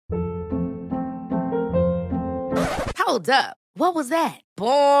Hold up. What was that?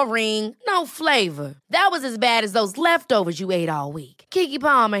 Boring. No flavor. That was as bad as those leftovers you ate all week. Keke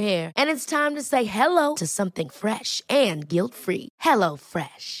Palmer here. And it's time to say hello to something fresh and guilt-free. Hello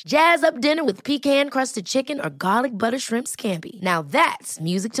Fresh. Jazz up dinner with pecan-crusted chicken or garlic butter shrimp scampi. Now that's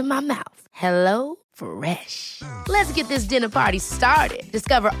music to my mouth. Hello Fresh. Let's get this dinner party started.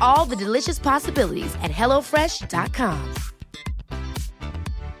 Discover all the delicious possibilities at hellofresh.com.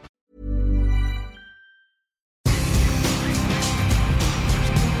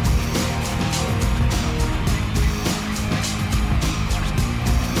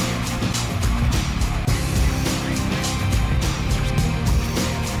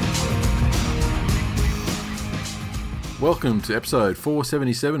 Welcome to episode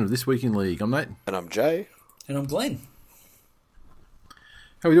 477 of This Week in League. I'm Nate. And I'm Jay. And I'm Glenn.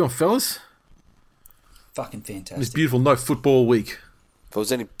 How are we doing, fellas? Fucking fantastic. This beautiful no football week. If it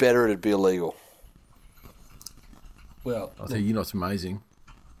was any better, it'd be illegal. Well, I'll tell you, it's amazing.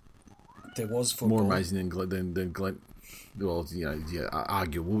 There was football. More amazing than Glenn. Well, you know, yeah,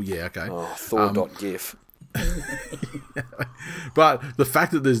 arguable. Yeah, okay. Oh, Thor.gif. But the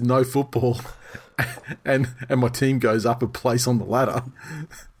fact that there's no football and my team goes up a place on the ladder,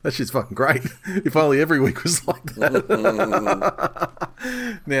 that shit's fucking great. If only every week was like that.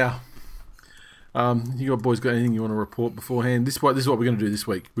 Now, you boys got anything you want to report beforehand? This is what we're going to do this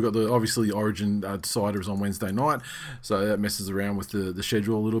week. We've got obviously the Origin deciders on Wednesday night, so that messes around with the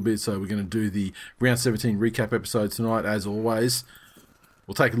schedule a little bit. So we're going to do the round 17 recap episode tonight, as always.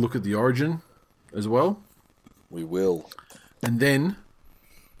 We'll take a look at the Origin as well. We will. And then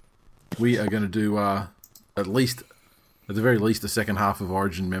we are going to do at the very least, the second half of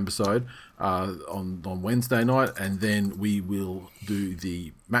Origin Membasode on Wednesday night, and then we will do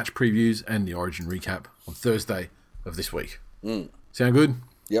the match previews and the Origin recap on Thursday of this week. Sound good?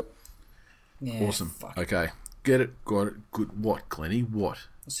 Yep. Yeah, Awesome. fuck. Okay. Get it? Got it? Good. What, Glenny? What?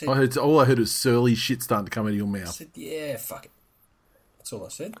 All I heard is surly shit starting to come out of your I mouth. said, yeah, fuck it. That's all I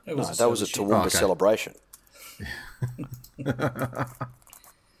said. It No, was that was a silly Toowoomba okay. celebration.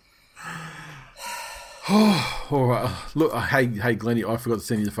 All right. Look, hey, Glenny, I forgot to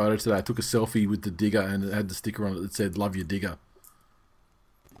send you the photo today. I took a selfie with the digger and it had the sticker on it that said, "Love your digger."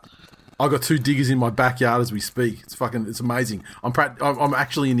 I got 2 diggers in my backyard as we speak. It's amazing. I'm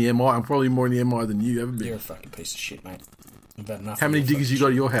actually in the MI. I'm probably more in the MI than you ever been. You're a fucking piece of shit, mate. I've had enough. How many diggers you got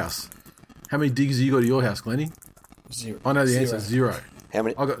at your house? How many diggers you got at your house, Glenny? Zero. I know the answer. 0. How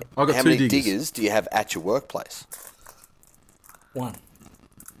many? I got how 2 many diggers. diggers do you have at your workplace? 1.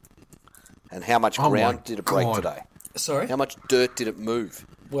 And how much Oh my ground did it break God. today? Sorry? How much dirt did it move?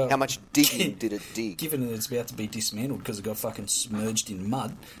 Well, how much digging did it dig? Given that it's about to be dismantled because it got fucking submerged in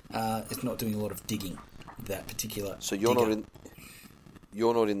mud, it's not doing a lot of digging, that particular So you're digger.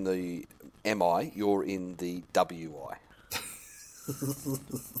 not in the MI. You're in the WI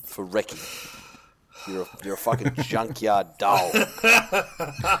for wrecking. You're a fucking junkyard doll.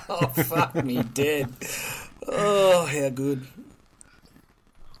 Oh, fuck me dead. Oh, how good.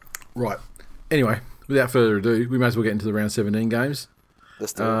 Right. Anyway, without further ado, we may as well get into the round 17 games.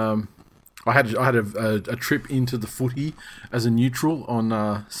 Let's do it. I had a trip into the footy as a neutral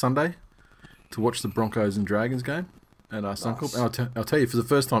on Sunday to watch the Broncos and Dragons game at Suncorp. And I'll tell you, for the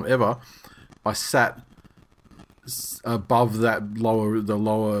first time ever, I sat above the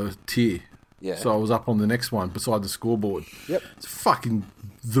lower tier. Yeah. So I was up on the next one beside the scoreboard. Yep. It's fucking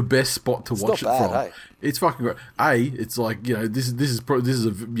the best spot to watch not it bad, from. eh? It's fucking great. It's like, you know, this is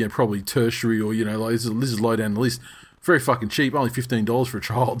probably tertiary, or, you know, like this is low down the list. Very fucking cheap, only $15 for a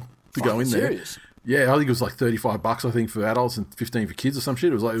child to go in there. Serious? Yeah, I think it was like $35, I think, for adults and $15 for kids or some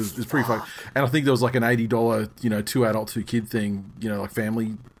shit. It was pretty fucking. And I think there was like an $80, you know, 2 adult, 2 kid thing, you know, like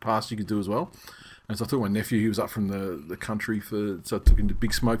family pass you could do as well. And so I took my nephew, he was up from the country so I took him to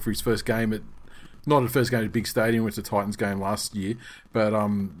Big Smoke for his first game not the first game at a big stadium, which was the Titans game last year, but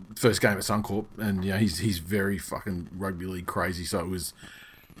first game at Suncorp, and, you know, he's very fucking rugby league crazy, so it was,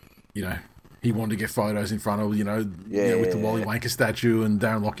 you know, he wanted to get photos in front of, with the Wally Wanker statue and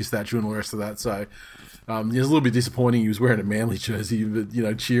Darren Lockyer statue and all the rest of that, so it was a little bit disappointing. He was wearing a Manly jersey, but, you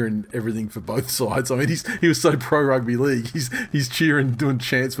know, cheering everything for both sides. I mean, he was so pro rugby league. He's cheering, doing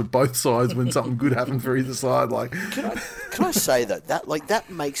chants for both sides when something good happened for either side. Like, Can I say that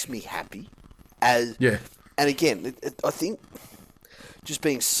makes me happy? And again, I think just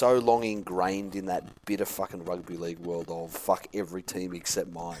being so long ingrained in that bit of fucking rugby league world of fuck every team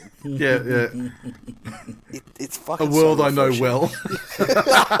except mine. Yeah. It's fucking A world so I know well.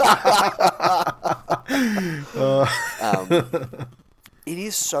 It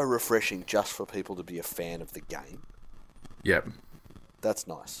is so refreshing just for people to be a fan of the game. Yep. That's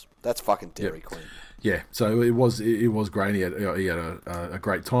nice. That's fucking Dairy Queen. Yeah, so it was great. He had a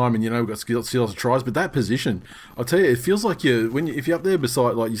great time, and we got lots of tries. But that position, I'll tell you, it feels like if you're up there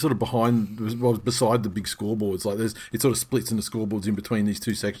beside, like you're sort of beside the big scoreboards. Like it sort of splits into scoreboards in between these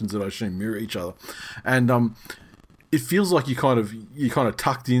two sections that I assume mirror each other, and it feels like you kind of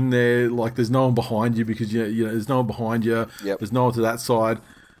tucked in there. Like there's no one behind you because there's no one behind you. Yep. There's no one to that side.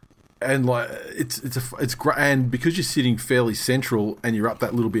 And like it's great, and because you're sitting fairly central and you're up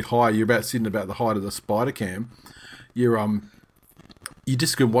that little bit higher, you're sitting about the height of the spider cam. You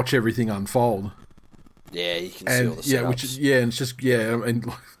just can watch everything unfold. Yeah, you can see all the setups. And it's just and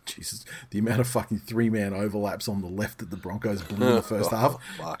like, Jesus, the amount of fucking 3-man overlaps on the left that the Broncos blew in the first half.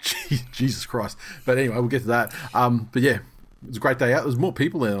 Jesus Christ! But anyway, we'll get to that. But yeah, it was a great day out. There was more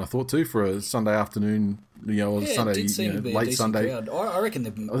people there than I thought too for a Sunday afternoon. Sunday, it did seem to be late a decent Sunday. crowd. I reckon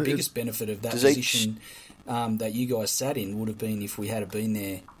the biggest benefit of that position that you guys sat in would have been if we had been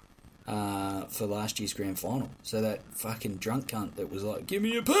there for last year's grand final. So that fucking drunk cunt that was like, "Give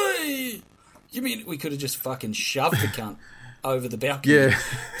me a pee!" We could have just fucking shoved the cunt over the balcony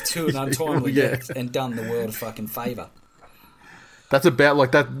to an untimely death and done the world a fucking favour. That's about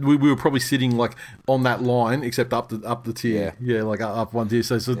like that. We were probably sitting like on that line, except up the tier. Yeah, like up one tier.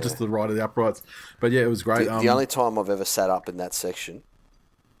 So just to the right of the uprights. But yeah, it was great. The only time I've ever sat up in that section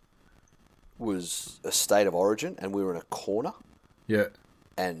was a State of Origin, and we were in a corner. Yeah.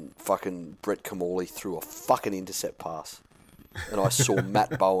 And fucking Brett Kamali threw a fucking intercept pass, and I saw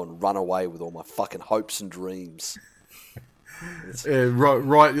Matt Bowen run away with all my fucking hopes and dreams.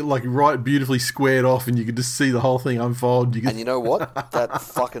 Right, beautifully squared off, and you could just see the whole thing unfold. And you know what? That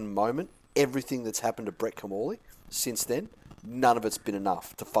fucking moment, everything that's happened to Brett Kamali since then, none of it's been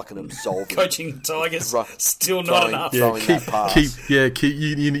enough to fucking absolve him. Coaching the Tigers, still not enough. Throwing that pass. You're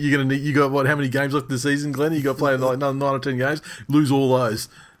gonna need. You got what? How many games left this season, Glenn? You got playing like another 9 or 10 games. Lose all those.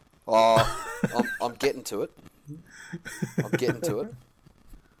 Oh, I'm getting to it.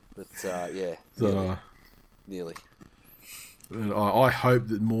 But nearly. I hope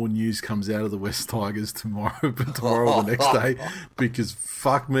that more news comes out of the West Tigers tomorrow or the next day, because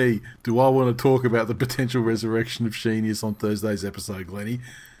fuck me, do I want to talk about the potential resurrection of Sheenius on Thursday's episode, Glennie?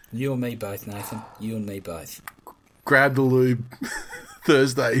 You and me both, Nathan. You and me both. Grab the lube.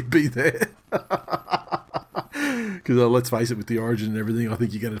 Thursday, be there. Because let's face it, with the Origin and everything, I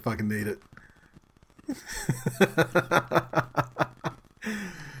think you're going to fucking need it.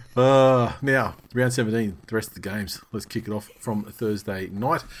 Now, round 17, the rest of the games. Let's kick it off from Thursday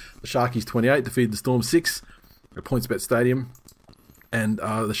night. The Sharkies 28 defeated the Storm 6 at PointsBet Stadium. And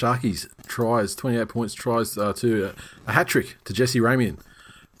the Sharkies 28 points, tries to a hat-trick to Jesse Ramian.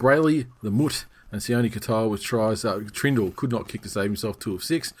 Brayley, the Mutt, and Sione Katoa with tries. Trindle could not kick to save himself, 2 of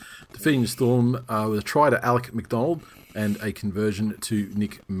 6. Defeating the Storm with a try to Alec McDonald and a conversion to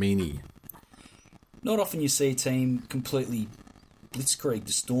Nick Meaney. Not often you see a team completely blitzkrieg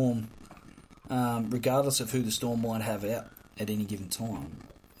the Storm, regardless of who the Storm might have out at any given time.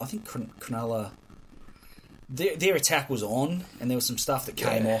 I think Cronulla, their attack was on, and there was some stuff that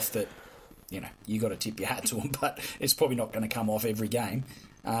came off that, you got to tip your hat to them, but it's probably not going to come off every game.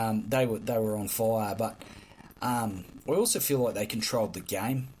 They were on fire, but I also feel like they controlled the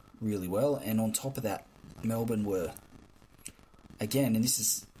game really well, and on top of that, Melbourne were, again, and this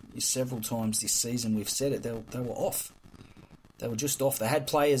is several times this season we've said it, they were off. They were just off. They had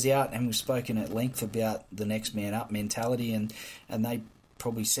players out, and we've spoken at length about the next man up mentality, and they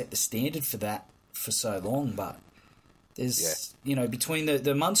probably set the standard for that for so long. But there's, between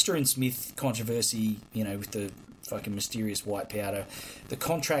the Munster and Smith controversy, with the fucking mysterious white powder, the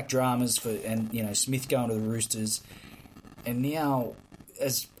contract dramas Smith going to the Roosters, and now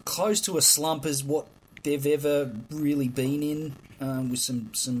as close to a slump as what they've ever really been in, with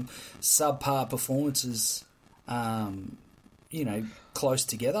some subpar performances. Close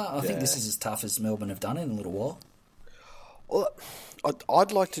together. I think this is as tough as Melbourne have done in a little while. Well,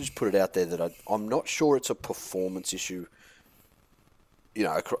 I'd like to just put it out there that I'm not sure it's a performance issue,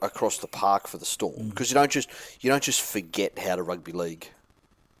 across the park for the Storm, because you don't just forget how to rugby league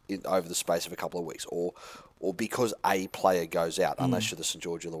over the space of a couple of weeks, or because a player goes out, unless you're the St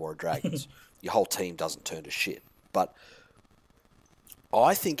George Illawarra Dragons, your whole team doesn't turn to shit. But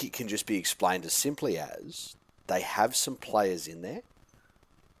I think it can just be explained as simply as they have some players in there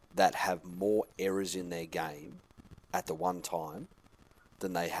that have more errors in their game at the one time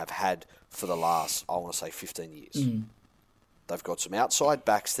than they have had for the last, 15 years. They've got some outside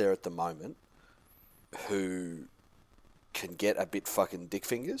backs there at the moment who can get a bit fucking dick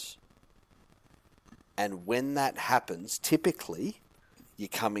fingers. And when that happens, typically you're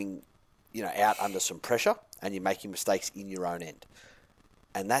coming, out under some pressure and you're making mistakes in your own end.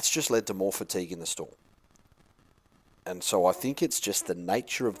 And that's just led to more fatigue in the Storm. And so I think it's just the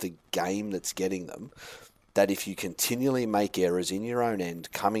nature of the game that's getting them, that if you continually make errors in your own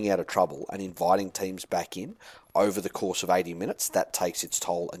end, coming out of trouble and inviting teams back in over the course of 80 minutes, that takes its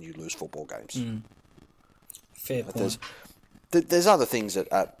toll and you lose football games. Fair point. There's other things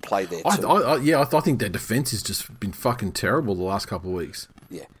at play there too. I think their defence has just been fucking terrible the last couple of weeks.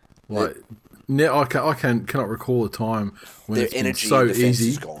 Yeah. Like, now I cannot recall a time when their it's been energy so in defence easy.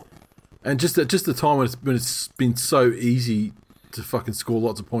 is gone. And just the time when it's been so easy to fucking score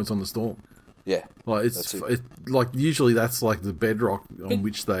lots of points on the Storm. Yeah, like like usually that's like the bedrock on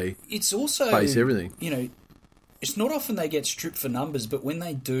which they it's also base everything. You know, it's not often they get stripped for numbers, but when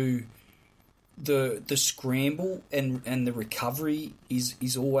they do, the scramble and the recovery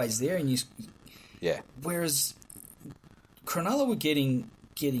is always there, and Whereas Cronulla were getting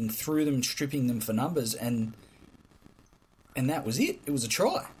through them, stripping them for numbers, and that was it. It was a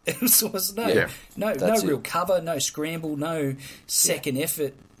try. It was no real cover, no scramble, no second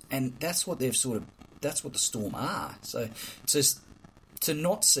effort, and that's what that's what the Storm are. So to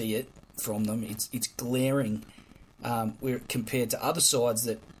not see it from them, it's glaring. Where compared to other sides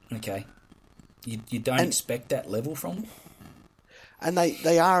that you don't expect that level from them. And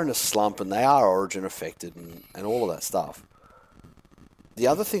they are in a slump, and they are Origin affected, and all of that stuff. The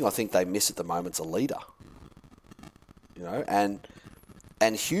other thing I think they miss at the moment's a leader. You know,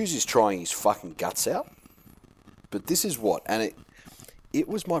 and Hughes is trying his fucking guts out. But this is what, and it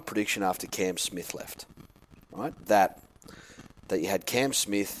was my prediction after Cam Smith left, right? That you had Cam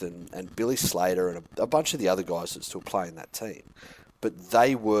Smith and Billy Slater and a bunch of the other guys that still play in that team. But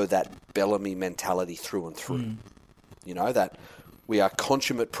they were that Bellamy mentality through and through. You know, that we are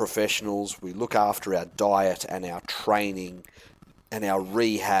consummate professionals, we look after our diet and our training and our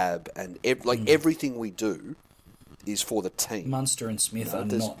rehab and everything we do is for the team. Munster and Smith are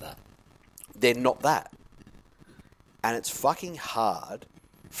not that. They're not that. And it's fucking hard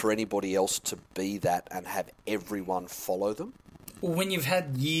for anybody else to be that and have everyone follow them. Well, when you've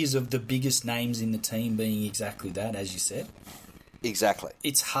had years of the biggest names in the team being exactly that, as you said. Exactly.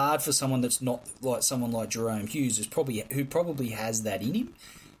 It's hard for someone that's not like someone like Jerome Hughes, who probably has that in him,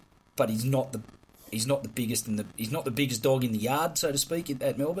 but he's not the biggest he's not the biggest dog in the yard, so to speak,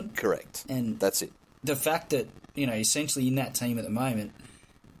 at Melbourne. Correct. And that's it. The fact that, you know, essentially in that team at the moment,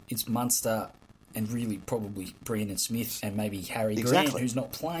 it's Munster and really probably Brandon Smith and maybe Harry Grant, who's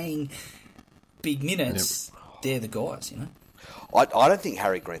not playing big minutes. Yep. They're the guys, you know. I don't think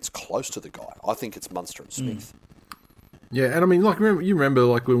Harry Grant's close to the guy. I think it's Munster and Smith. Yeah, and I mean, like, remember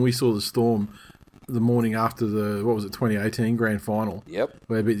like when we saw the Storm the morning after the 2018 grand final? Yep.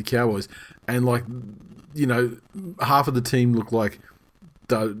 Where they beat the Cowboys, and like, you know, half of the team looked like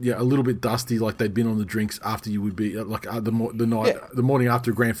a little bit dusty, like they'd been on the drinks after you would be like the morning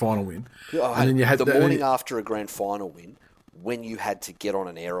after a grand final win. And then you had the morning after a grand final win when you had to get on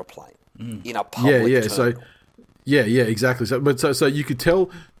an aeroplane in a public terminal. Yeah, exactly. So you could tell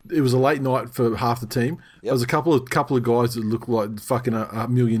it was a late night for half the team. Yep. There was a couple of guys that looked like fucking $1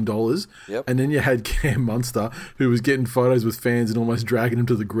 million. Yep. And then you had Cam Munster, who was getting photos with fans and almost dragging him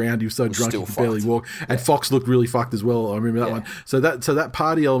to the ground. He was so drunk he could barely walk. And Fox looked really fucked as well. I remember that one. So that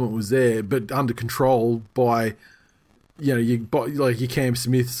party element was there, but under control by, you know, your Cam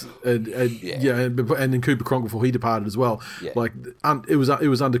Smiths and then Cooper Cronk before he departed as well. Yeah. Like it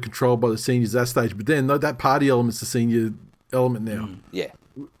was under control by the seniors at that stage. But then that party element's the senior element now. Yeah.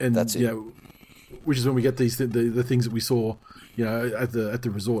 And that's it. You know, which is when we get these the things that we saw, you know, at the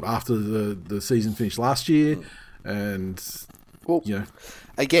resort after the season finished last year, and you know,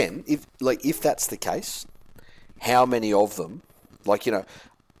 again, if that's the case, how many of them, like, you know,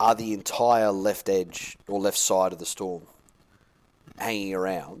 are the entire left edge or left side of the Storm hanging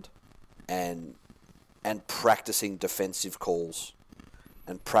around and practicing defensive calls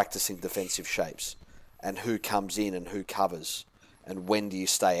and practicing defensive shapes and who comes in and who covers and when do you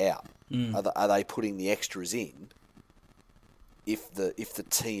stay out? Are they putting the extras in if the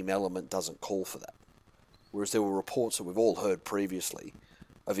team element doesn't call for that? Whereas there were reports that we've all heard previously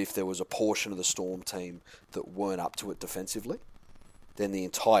of if there was a portion of the Storm team that weren't up to it defensively, then the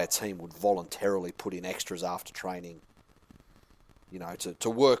entire team would voluntarily put in extras after training, you know, to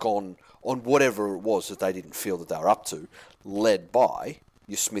work on whatever it was that they didn't feel that they were up to, led by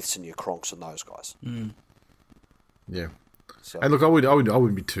your Smiths and your Cronks and those guys. Yeah. So. And look, I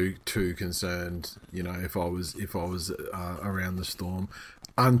wouldn't be too concerned, you know, if I was around the Storm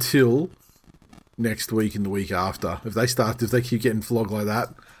until next week and the week after. If they keep getting flogged like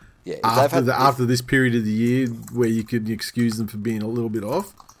that, after this period of the year where you could excuse them for being a little bit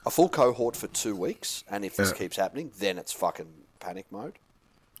off, a full cohort for 2 weeks, and if this keeps happening, then it's fucking panic mode.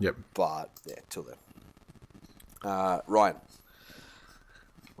 Yep. But, yeah, till then. Ryan.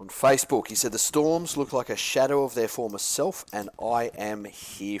 On Facebook, he said, the Storms look like a shadow of their former self, and I am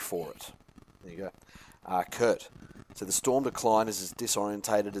here for it. There you go. Kurt said, the Storm decline is as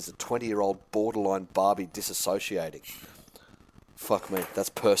disorientated as a 20-year-old borderline Barbie disassociating. Fuck me. That's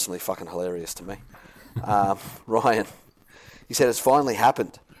personally fucking hilarious to me. Ryan, he said, it's finally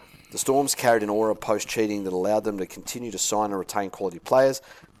happened. The Storms carried an aura post-cheating that allowed them to continue to sign and retain quality players.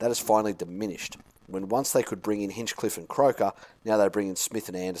 That has finally diminished. When once they could bring in Hinchcliffe and Croker, now they bring in Smith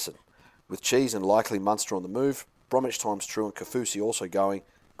and Anderson. With Cheese and likely Munster on the move, Bromwich times true and Kaufusi also going.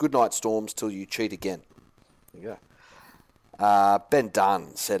 Good night, Storms, till you cheat again. There you go. Ben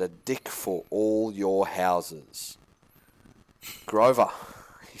Dunn said, a dick for all your houses. Grover,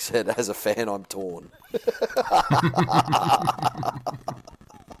 he said, as a fan, I'm torn.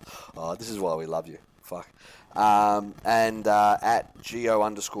 Oh, this is why we love you. Fuck. And at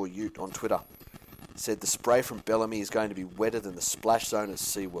Geo_Ute on Twitter said the spray from Bellamy is going to be wetter than the splash zone at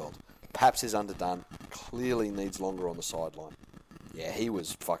SeaWorld. Paps is underdone. Clearly needs longer on the sideline. Yeah, he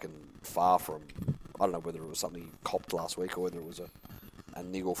was fucking far from... I don't know whether it was something he copped last week or whether it was a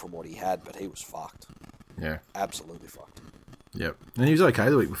niggle from what he had, but he was fucked. Yeah. Absolutely fucked. Yep. And he was okay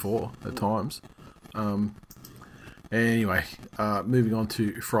the week before at times. Anyway, moving on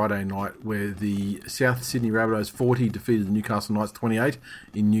to Friday night, where the South Sydney Rabbitohs 40 defeated the Newcastle Knights 28.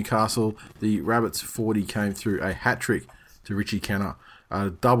 In Newcastle, the Rabbits 40 came through a hat-trick to Richie Kenner,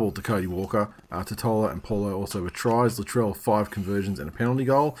 double to Cody Walker, Totola and Paulo also with tries, Latrell 5 conversions and a penalty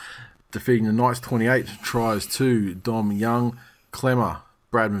goal. Defeating the Knights 28, tries to Dom Young, Clemmer,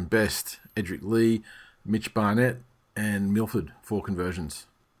 Bradman Best, Edric Lee, Mitch Barnett and Milford 4 conversions.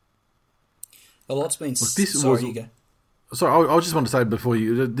 A lot's been... Sorry, you go. Sorry, I just want to say before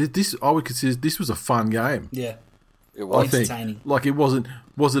you, this I would consider this was a fun game. Yeah, it was entertaining. Like it wasn't.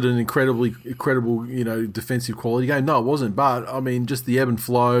 Was it an incredible, defensive quality game? No, it wasn't. But I mean, just the ebb and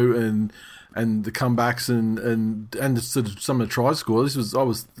flow and the comebacks and sort of some of the try score. I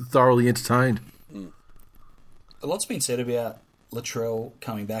was thoroughly entertained. A lot's been said about Latrell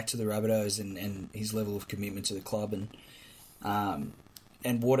coming back to the Rabbitohs and his level of commitment to the club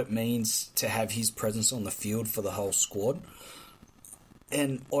and what it means to have his presence on the field for the whole squad.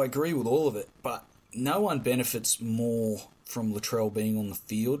 And I agree with all of it, but no one benefits more from Latrell being on the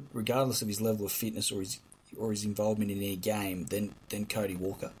field, regardless of his level of fitness or his involvement in any game, than Cody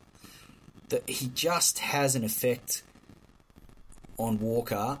Walker. That he just has an effect on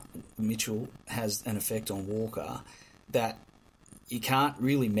Walker. Mitchell has an effect on Walker that you can't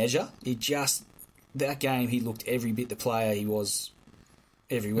really measure. That game, he looked every bit the player he was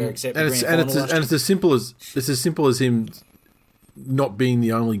everywhere except and it's as simple as him not being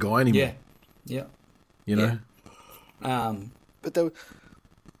the only guy anymore. Yeah. You know. Yeah. But they were...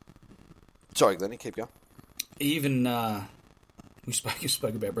 Sorry, Glennie, keep going. Even we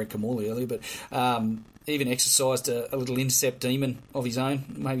spoke about Brett Kamali earlier, but even exercised a little intercept demon of his own,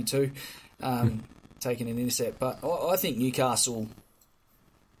 maybe two, taking an intercept. But I think Newcastle.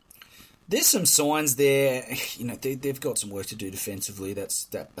 There's some signs there, they've got some work to do defensively.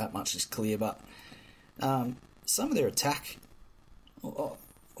 That much is clear. But some of their attack, I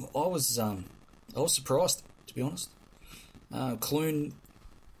was surprised, to be honest.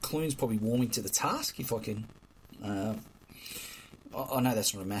 Clune's probably warming to the task, if I can. I know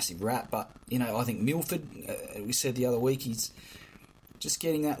that's not a massive rap, but I think Milford. We said the other week he's just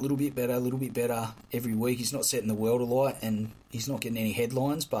getting that little bit better every week. He's not setting the world alight, and he's not getting any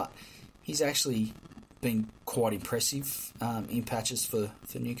headlines, but he's actually been quite impressive in patches for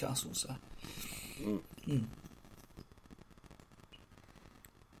Newcastle. So,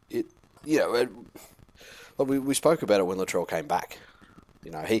 we spoke about it when Latrell came back.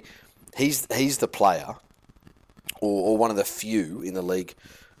 He's the player, or one of the few in the league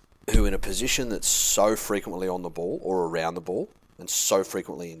who, in a position that's so frequently on the ball or around the ball and so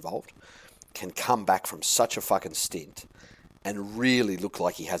frequently involved, can come back from such a fucking stint and really look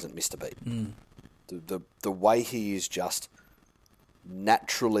like he hasn't missed a beat. The way he is just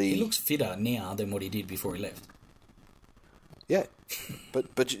naturally... He looks fitter now than what he did before he left. Yeah,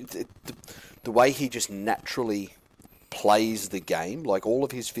 but the way he just naturally plays the game, like all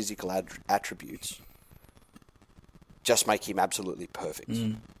of his physical attributes, just make him absolutely perfect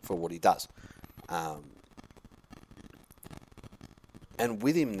for what he does. And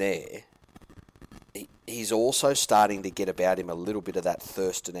with him there, he's also starting to get about him a little bit of that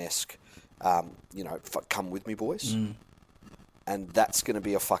Thurston-esque, come with me, boys. And that's going to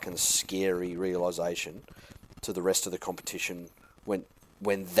be a fucking scary realisation to the rest of the competition when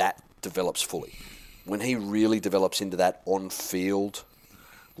that develops fully. When he really develops into that on-field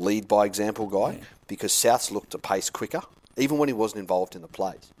lead by example guy because Souths looked to pace quicker, even when he wasn't involved in the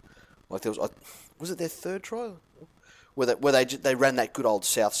plays. Like there was it their third try? Where they ran that good old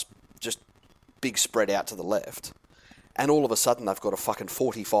Souths just big spread out to the left, and all of a sudden they've got a fucking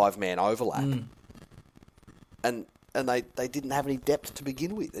 45-man overlap, and they didn't have any depth to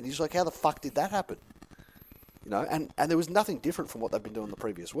begin with, and he's like, how the fuck did that happen? You know, and there was nothing different from what they've been doing the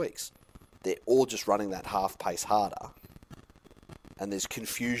previous weeks. They're all just running that half pace harder, and there's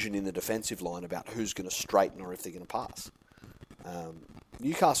confusion in the defensive line about who's going to straighten or if they're going to pass.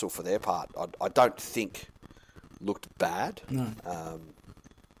 Newcastle, for their part, I don't think looked bad. No.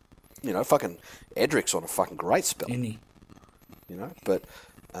 You know, fucking Edric's on a fucking great spell. Any. You know, but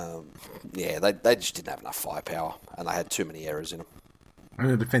they just didn't have enough firepower, and they had too many errors in them. And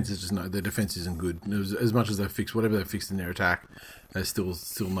their defense is just their defense isn't good. As much as they fixed whatever they fixed in their attack, there's still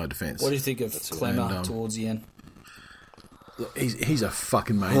no defense. What do you think of Clemmer towards the end? He's a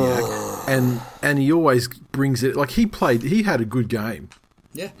fucking maniac, and he always brings it. Like he had a good game.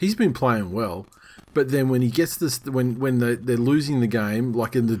 Yeah, he's been playing well, but then when he gets this, when they're losing the game,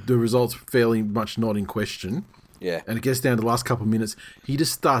 like in the results fairly much not in question. Yeah, and it gets down to the last couple of minutes, he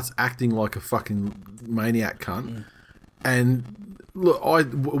just starts acting like a fucking maniac cunt. And look,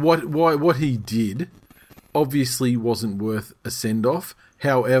 what he did obviously wasn't worth a send off.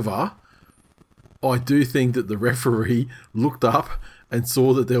 However, I do think that the referee looked up and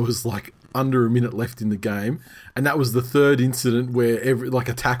saw that there was like under a minute left in the game, and that was the third incident where a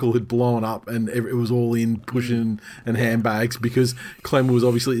tackle had blown up and it was all in pushing and handbags because Clemmer was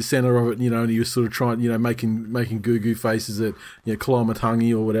obviously at the centre of it, you know, and he was sort of trying, you know, making goo faces at, you know,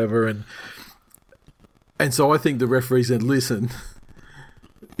 Koloamatangi or whatever, and so I think the referee said, listen,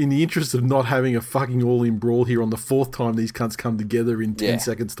 in the interest of not having a fucking all-in brawl here on the fourth time these cunts come together in 10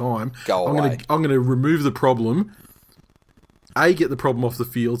 seconds' time, I'm going to remove the problem. A, get the problem off the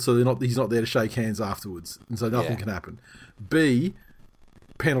field so he's not there to shake hands afterwards, and so nothing can happen. B,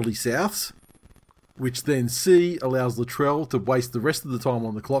 penalty Souths, which then C, allows Latrell to waste the rest of the time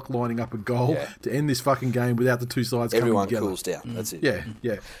on the clock lining up a goal to end this fucking game without the two sides coming together. Everyone cools down. That's it.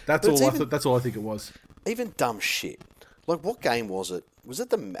 Yeah. That's all I think it was. Even dumb shit. Like, what game was it? Was it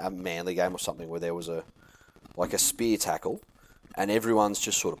the Manly game or something where there was a spear tackle and everyone's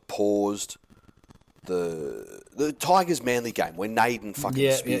just sort of paused? The Tigers Manly game where Naden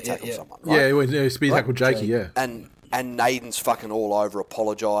fucking spear tackled someone, right? Yeah, spear tackled Jakey, And Naden's fucking all over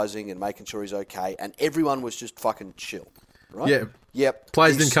apologising and making sure he's okay, and everyone was just fucking chill, right? Yeah. Yep.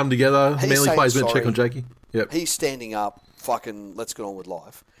 Players didn't come together. Manly players went to check on Jakey. Yep. He's standing up, fucking let's get on with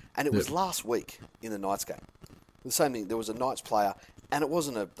life. And it was last week in the Knights game. The same thing, there was a Knights player, and it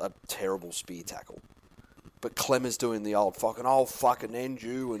wasn't a terrible spear tackle. But Clemmer's doing the old fucking end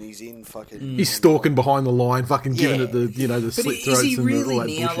you, and he's in fucking... He's stalking behind the line, fucking giving it the slit throats. Is he really all that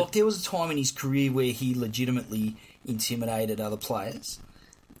now? bullshit. Look, there was a time in his career where he legitimately intimidated other players.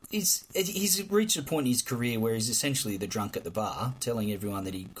 He's reached a point in his career where he's essentially the drunk at the bar, telling everyone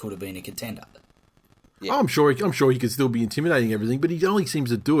that he could have been a contender. Yeah. I'm sure he could still be intimidating everything, but he only seems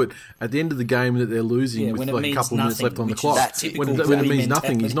to do it at the end of the game that they're losing with like a couple of minutes left on the clock. When it means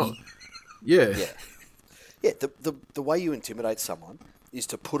nothing, he's not... Yeah. Yeah, the way you intimidate someone is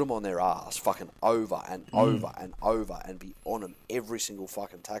to put them on their ass fucking over and over and over and be on them every single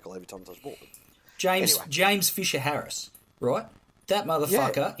fucking tackle every time they touch ball. James Fisher-Harris, right? That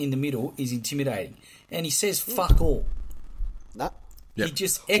motherfucker in the middle is intimidating. And he says fuck all. No. Yep. He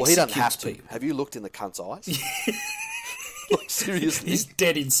just executes he doesn't have to. people. Have you looked in the cunt's eyes? Like, seriously? He's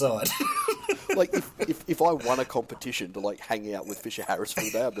dead inside. Like, if I won a competition to, like, hang out with Fisher-Harris for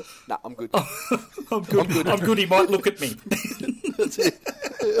the day, I'd be like, I'm good. I'm good. He might look at me. That's it.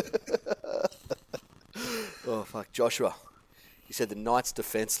 Oh, fuck. Joshua. He said the Knights'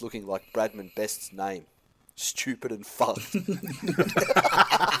 defence looking like Bradman Best's name. Stupid and fucked.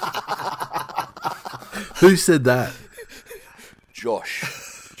 Who said that? Joshua.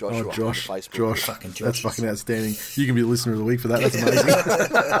 Oh, Josh. Josh. That's fucking outstanding. You can be the listener of the week for that. That's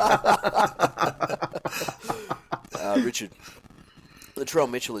amazing. Richard. Latrell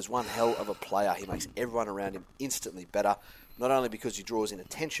Mitchell is one hell of a player. He makes everyone around him instantly better, not only because he draws in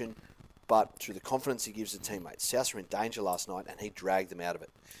attention, but through the confidence he gives the teammates. Souths were in danger last night, and he dragged them out of it.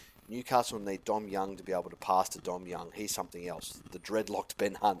 Newcastle need Dom Young to be able to pass to Dom Young. He's something else. The dreadlocked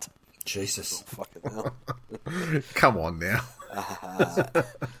Ben Hunt. Jesus. Oh, fucking hell. Come on now.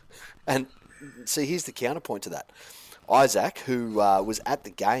 And see, here's the counterpoint to that. Isaac, who was at the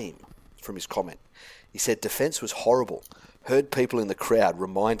game from his comment, he said defence was horrible. Heard people in the crowd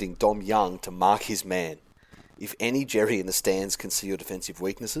reminding Dom Young to mark his man. If any Jerry in the stands can see your defensive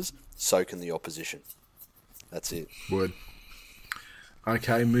weaknesses, so can the opposition. That's it. Word.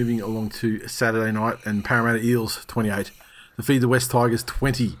 Okay, moving along to Saturday night, and Parramatta Eels 28 defeat the West Tigers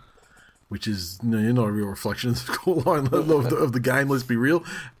 20, which is not a real reflection of the scoreline of the game. Let's be real.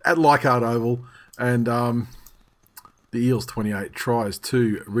 At Leichhardt Oval, and the Eels 28 tries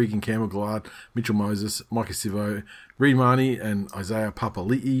to Regan Campbell-Gillard, Mitchell Moses, Micah Sivo, Reid Marnie, and Isaiah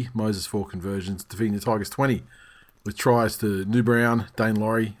Papali'i. Moses 4 conversions, defeating the Tigers 20 with tries to New Brown, Dane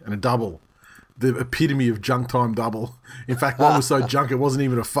Laurie, and a double. The epitome of junk time double. In fact, one was so junk it wasn't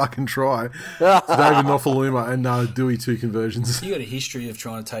even a fucking try. David Nofaluma and Dewey 2 conversions. You got a history of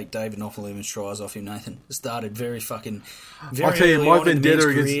trying to take David Noffaluma's tries off him, Nathan. It started very early my on in vendetta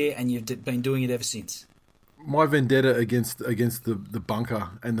his career, and you've been doing it ever since. My vendetta against the bunker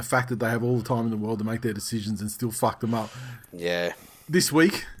and the fact that they have all the time in the world to make their decisions and still fuck them up. Yeah. This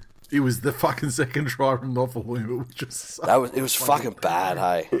week, it was the fucking second try from Nofaluma, which was so it was fucking bad,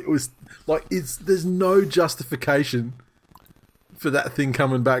 hey. It was like there's no justification for that thing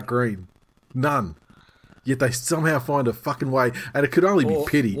coming back green. None. Yet they somehow find a fucking way, and it could only be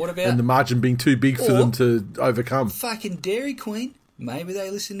pity and the margin being too big for them to overcome. Fucking Dairy Queen. Maybe they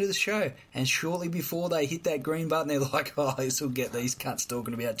listen to the show, and shortly before they hit that green button, they're like, "Oh, this will get these cunts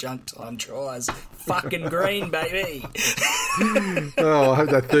talking about junk time tries." Fucking green, baby. Oh, I hope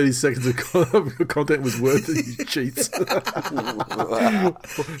that 30 seconds of content was worth it, you cheats.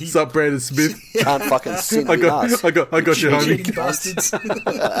 What's up, Brandon Smith? Can't fucking sin with us. I got you, homie. Bastards.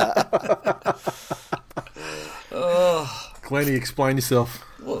 Glennie, explain yourself.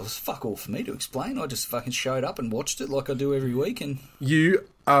 Well, it was fuck all for me to explain. I just fucking showed up and watched it like I do every week. And you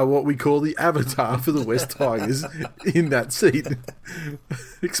are what we call the avatar for the West Tigers in that seat.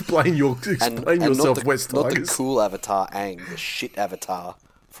 Explain yourself, West Tigers. Not the cool avatar, Ang, the shit avatar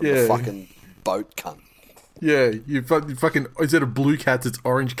from the fucking boat cunt. Yeah, you fucking instead of blue cats, it's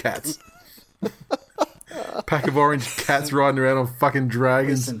orange cats. Pack of orange cats riding around on fucking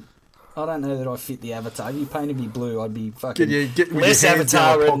dragons. Listen, I don't know that I fit the avatar. If you painted me blue, I'd be fucking less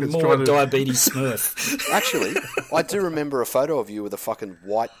avatar and more diabetes Smurf. Actually, I do remember a photo of you with a fucking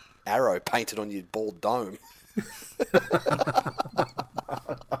white arrow painted on your bald dome.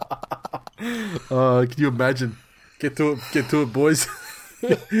 Can you imagine? Get to it, boys.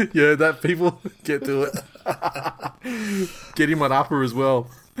 Yeah, that people get to it. Get him on upper as well.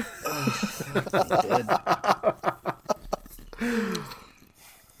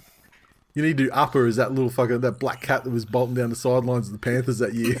 You need to do upper as that little fucking that black cat that was bolting down the sidelines of the Panthers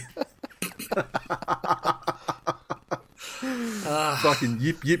that year. Fucking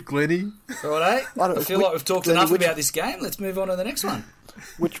yip Glennie. Right, I feel like we've talked enough about this game. Let's move on to the next one.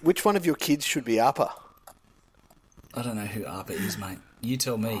 Which one of your kids should be upper? I don't know who Arpa is, mate. You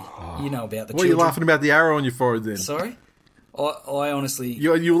tell me. You know about the children. What are you laughing about the arrow on your forehead then? Sorry? I honestly... You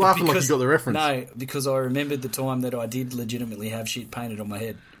were laughing like you got the reference. No, because I remembered the time that I did legitimately have shit painted on my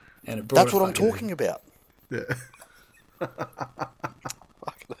head. And it brought That's what I'm talking about. Yeah.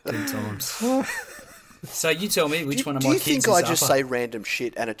 Good times. So you tell me which one of my kids is Do you think I just say random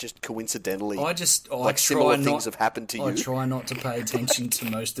shit and it just coincidentally... similar things have happened to you? I try not to pay attention to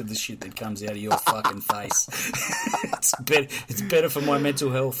most of the shit that comes out of your fucking face. It's better for my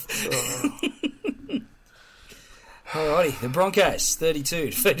mental health. Alrighty, the Broncos, 32,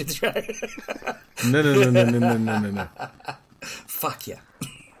 defeated the Dragons. No. Fuck yeah.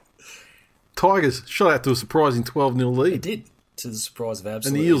 Tigers shot out to a surprising 12-0 lead. They did, to the surprise of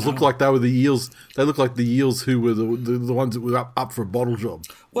absolutely. And the Eels looked like they were the Eels. They looked like the Eels who were the ones that were up for a bottle job.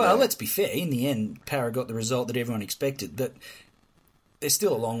 Well, let's be fair. In the end, Para got the result that everyone expected, but they're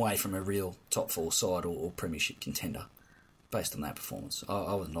still a long way from a real top four side or premiership contender based on that performance.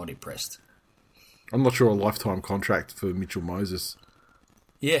 I was not impressed. I'm not sure a lifetime contract for Mitchell Moses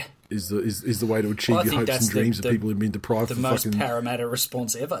is the way to achieve your hopes and dreams of people who've been deprived the for most fucking Parramatta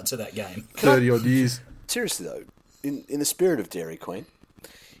response ever to that game. 30-odd years. Seriously, though, in the spirit of Dairy Queen,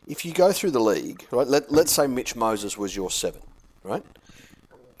 if you go through the league, right, let's say Mitch Moses was your 7, right?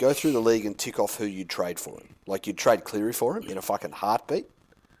 Go through the league and tick off who you'd trade for him. Like, you'd trade Cleary for him in a fucking heartbeat.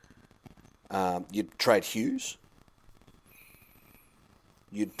 You'd trade Hughes.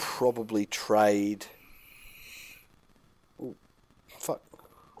 You'd probably trade... Ooh, fuck.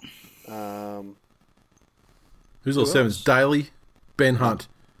 Who's all 7s? Daly, Ben Hunt.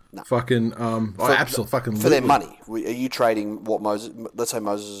 No. Fucking... absolutely. For their money. Are you trading what Moses... Let's say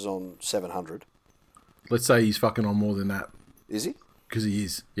Moses is on 700. Let's say he's fucking on more than that. Is he? Because he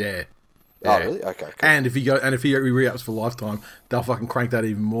is. Yeah. Oh, really? Okay. Cool. And if he re-ups for lifetime, they'll fucking crank that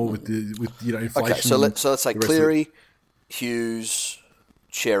even more with inflation. Okay, so let's say Cleary, Hughes,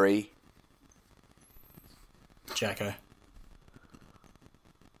 Cherry, Jacko.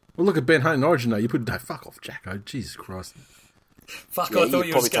 Well, look at Ben Hunt in Origin, though. You put fuck off, Jacko. Jesus Christ. Fuck, I thought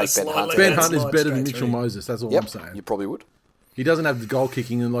you were going to slide. Ben Hunt is better than Mitchell Moses. That's all I'm saying. You probably would. He doesn't have the goal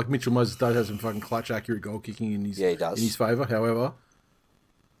kicking, and like Mitchell Moses does have some fucking clutch, accurate goal kicking in his he does. in his favour. However,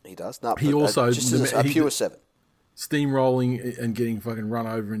 he does. No, he also just as a pure 7. Steamrolling and getting fucking run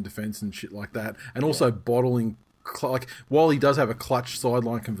over in defence and shit like that, and also bottling. Like while he does have a clutch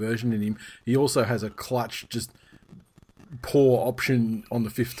sideline conversion in him, he also has a clutch just poor option on the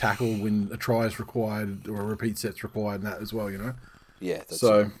 5th tackle when a try is required or a repeat set's required, and that as well. You know. Yeah. That's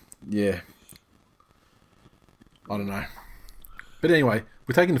so yeah, I don't know. But anyway,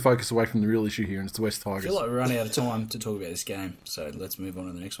 we're taking the focus away from the real issue here, and it's the West Tigers. I feel like we're running out of time to talk about this game, so let's move on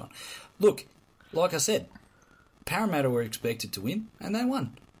to the next one. Look, like I said, Parramatta were expected to win, and they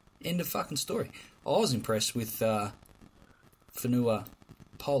won. End of fucking story. I was impressed with Fanua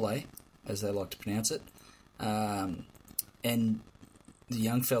Pole, as they like to pronounce it, and the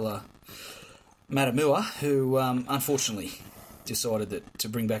young fella, Matamua, who unfortunately decided to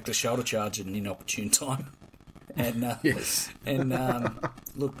bring back the shoulder charge at an inopportune time. And yes. And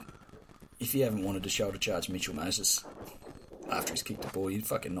look, if you haven't wanted to shoulder charge Mitchell Moses after he's kicked the ball, you're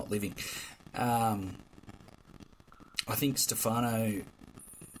fucking not living. I think Stefano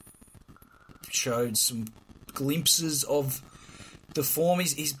showed some glimpses of the form.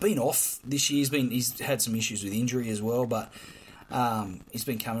 He's been off this year. He's had some issues with injury as well, but he's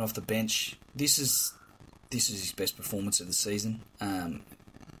been coming off the bench. This is his best performance of the season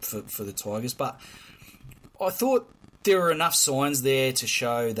for the Tigers, but I thought there were enough signs there to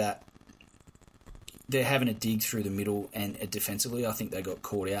show that they're having a dig through the middle, and defensively I think they got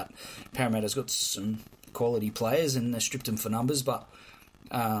caught out. Parramatta's got some quality players and they stripped them for numbers, but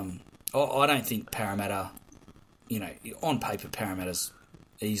I don't think Parramatta, on paper Parramatta's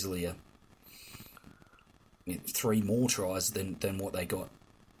easily 3 more tries than what they got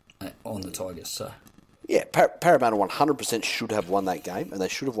on the Tigers. So yeah, Parramatta 100% should have won that game, and they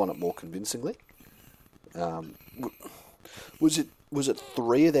should have won it more convincingly. Was it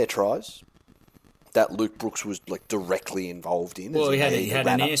 3 of their tries that Luke Brooks was like directly involved in? Well, he had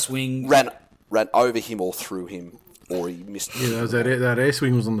an air swing, ran over him or through him, or he missed. Yeah, that air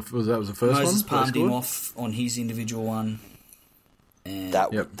swing was the first Moses one. Moses palmed him off on his individual one, and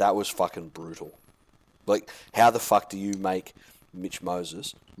that was fucking brutal. Like, how the fuck do you make Mitch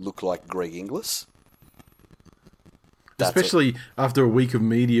Moses look like Greg Inglis? Especially after a week of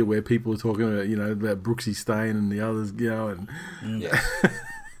media where people are talking about, about Brooksy Stain and the others, and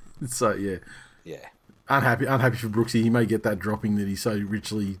so yeah. Unhappy for Brooksy. He may get that dropping that he so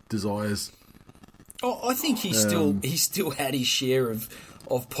richly desires. Oh, I think he still had his share of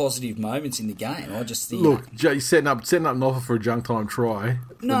positive moments in the game. I just think, look, setting up an offer for a junk time try.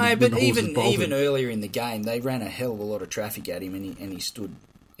 No, but even earlier in the game, they ran a hell of a lot of traffic at him, and he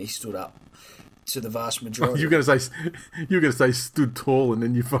stood up to the vast majority. You were gonna say stood tall, and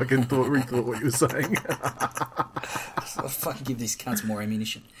then you fucking rethought what you were saying. I'll fucking give these cunts more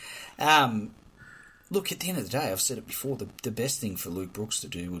ammunition. Look, at the end of the day, I've said it before, the best thing for Luke Brooks to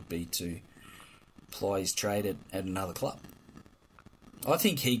do would be to ply his trade at another club. I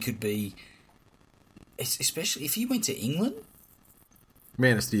think he could be, especially if he went to England,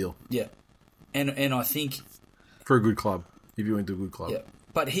 man of steel. Yeah, and I think for a good club, if you went to a good club. Yeah,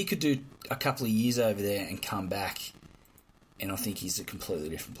 but he could do a couple of years over there and come back, and I think he's a completely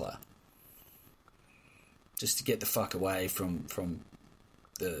different player. Just to get the fuck away from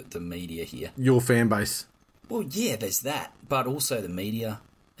the media here. Your fan base. Well, yeah, there's that, but also the media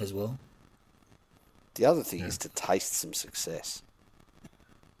as well. The other thing is to taste some success.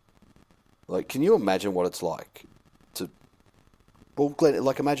 Like, can you imagine what it's like to... Well, Glenn,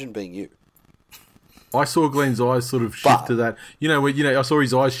 like, imagine being you. I saw Glenn's eyes sort of shift to that. I saw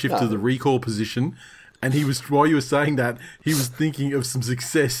his eyes shift to the recall position, and he was, while you were saying that, he was thinking of some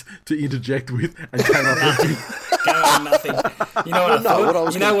success to interject with, and came up with nothing. You know what I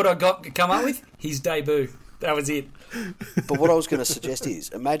thought? What I come up with? His debut. That was it. But what I was going to suggest is,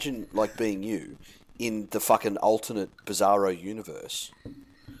 imagine like being you in the fucking alternate Bizarro universe,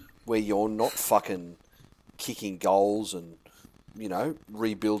 where you're not fucking kicking goals and,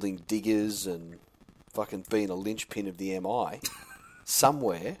 rebuilding diggers and fucking being a linchpin of the MI.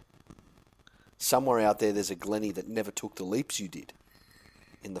 Somewhere out there's a Glennie that never took the leaps you did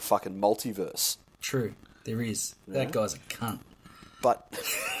in the fucking multiverse. True, there is. Yeah. That guy's a cunt. But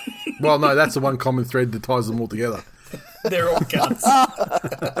well, no, that's the one common thread that ties them all together. They're all cunts.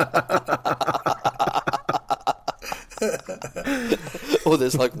 Or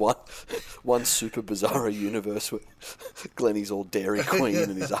there's like one super bizarro universe where Glennie's all Dairy Queen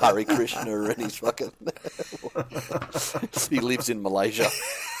and he's Hare Krishna and he's fucking... he lives in Malaysia.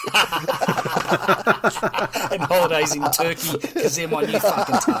 And holidays in Turkey because they're my new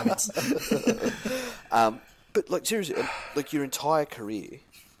fucking targets. But like seriously, like your entire career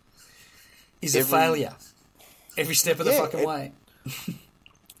is a failure. Every step of the fucking way.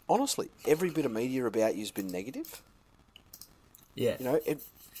 Honestly, every bit of media about you's been negative. Yeah. You know,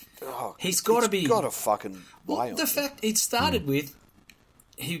 he's got to be... got a fucking lie on the fact it started with,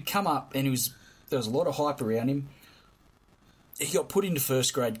 he'd come up and there was a lot of hype around him. He got put into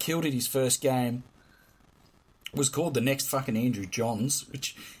first grade, killed at his first game, was called the next fucking Andrew Johns,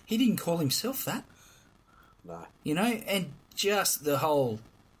 which he didn't call himself that. No. You know, and just the whole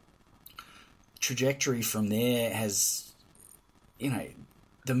trajectory from there has, you know,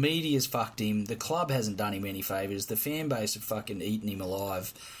 the media's fucked him, the club hasn't done him any favours, the fan base have fucking eaten him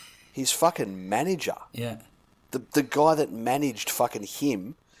alive. His fucking manager. Yeah. The guy that managed fucking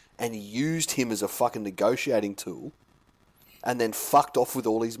him and used him as a fucking negotiating tool and then fucked off with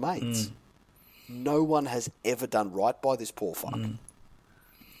all his mates. No one has ever done right by this poor fuck. You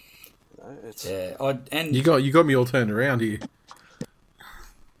know, it's... Yeah, and you got me all turned around here.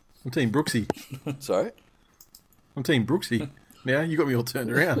 I'm Team Brooksy. Sorry? I'm Team Brooksy. Now you got me all turned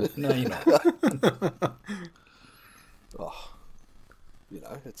around. No, you're not. You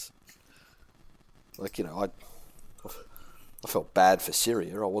know, it's like, you know, I felt bad for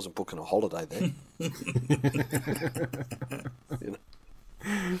Syria. I wasn't booking a holiday there. You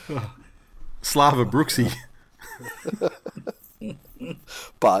know? Slava Brooksy.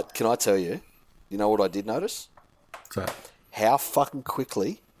 But can I tell you, you know what I did notice? So, how fucking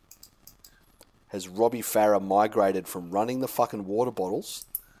quickly has Robbie Farah migrated from running the fucking water bottles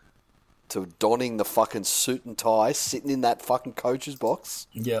to donning the fucking suit and tie, sitting in that fucking coach's box,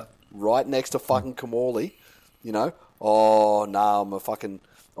 right next to fucking Kamali, you know? Oh no,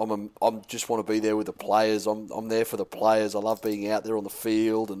 I'm just want to be there with the players. I'm there for the players. I love being out there on the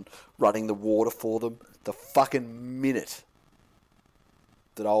field and running the water for them. The fucking minute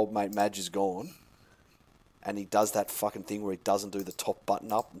that old mate Madge is gone, and he does that fucking thing where he doesn't do the top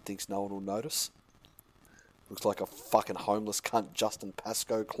button up and thinks no one will notice. Looks like a fucking homeless cunt Justin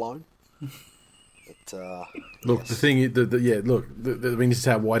Pascoe clone. But, look, yes. the thing is, I mean, this is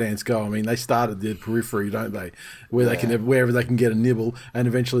how white ants go. I mean, they start at the periphery, don't they? Where they can, wherever they can get a nibble, and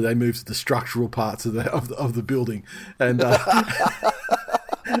eventually they move to the structural parts of the building, and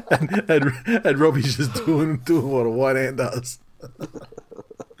and Robbie's just doing what a white ant does.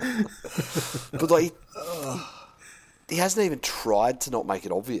 But like, he hasn't even tried to not make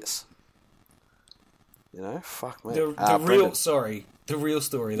it obvious. You know, fuck me. The real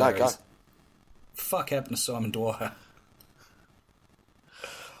story though go. is, fuck happened to Simon Dwyer.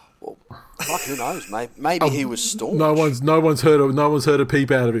 Well, fuck, who knows? Maybe he was staunch. No one's heard a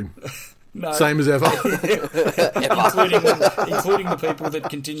peep out of him. No. Same as ever. including the people that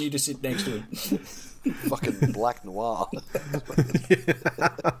continue to sit next to him. Fucking black noir.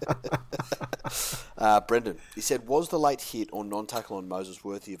 Brendan, he said, was the late hit or non-tackle on Moses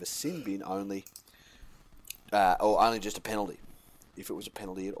worthy of a sin bin only, or only just a penalty? If it was a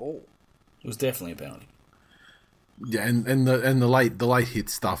penalty at all, it was definitely a penalty. Yeah, and the late hit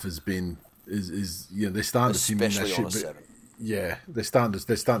stuff has been is you know, they're starting to sim in that shit. But, yeah, they're starting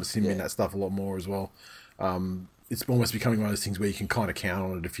to sim in that stuff a lot more as well. It's almost becoming one of those things where you can kind of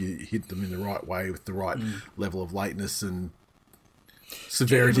count on it if you hit them in the right way with the right level of lateness and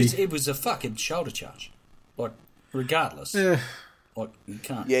severity. It was a fucking shoulder charge, like regardless. Yeah. Like you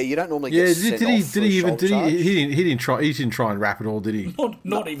can't. Yeah, you don't normally get sent off for a shoulder charge. He didn't try and wrap it all, did he?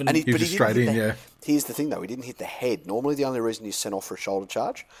 Not even. And he was just straight in. Yeah. Here's the thing, though: he didn't hit the head. Normally, the only reason he's sent off for a shoulder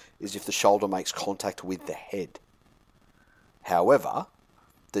charge is if the shoulder makes contact with the head. However,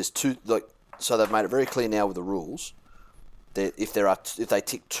 there's two. So they've made it very clear now with the rules that if they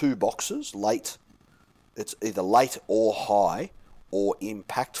tick two boxes, late, it's either late or high or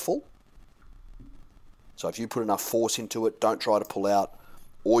impactful. So if you put enough force into it, don't try to pull out,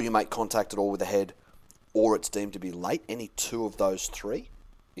 or you make contact at all with the head, or it's deemed to be late, any two of those three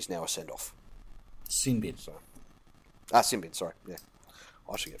is now a send-off. Sin bin. Sin bin, sorry. Yeah.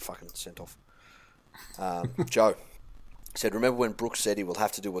 I should get fucking sent off. Joe said, remember when Brooks said he will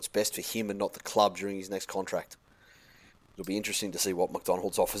have to do what's best for him and not the club during his next contract? It'll be interesting to see what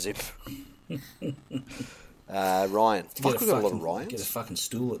McDonald's offers him. Ryan. Fuck, we've got a lot of Ryans. Get a fucking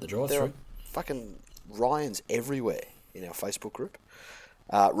stool at the drive-thru. There are fucking Ryans everywhere in our Facebook group.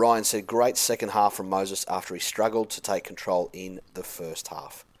 Ryan said, great second half from Moses after he struggled to take control in the first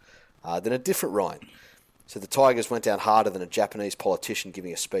half. Then a different Ryan So the Tigers went down harder than a Japanese politician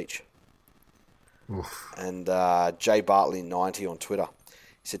giving a speech. Oof. And Jay Bartley 90 on Twitter.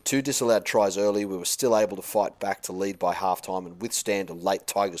 He said, 2 disallowed tries early, we were still able to fight back to lead by halftime and withstand a late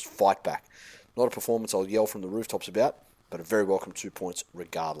Tigers fight back. Not a performance I'll yell from the rooftops about, but a very welcome 2 points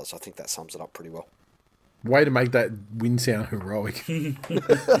regardless. I think that sums it up pretty well. Way to make that win sound heroic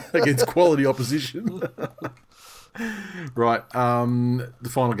against quality opposition. Right, the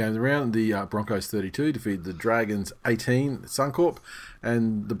final game of the round, the Broncos 32 defeated the Dragons 18 at Suncorp,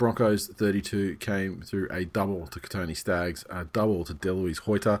 and the Broncos 32 came through a double to Katoni Staggs, a double to Deloise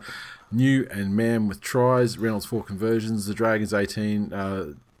Hoyter, New and Mam with tries, Reynolds 4 conversions, the Dragons 18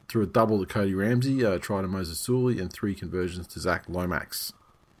 through a double to Cody Ramsey, try to Moses Suli, and 3 conversions to Zach Lomax.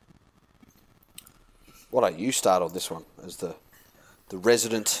 Why don't you start on this one as the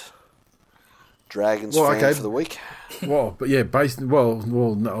resident Dragons fan for the week? Well, but yeah,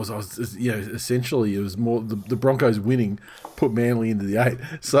 no, essentially it was more the Broncos winning put Manly into the 8.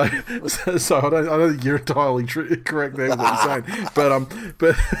 So I don't think you're entirely correct there with what you're saying.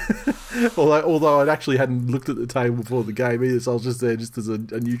 But although I actually hadn't looked at the table before the game either, so I was just there just as a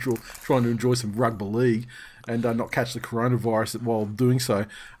neutral, trying to enjoy some rugby league and not catch the coronavirus while doing so.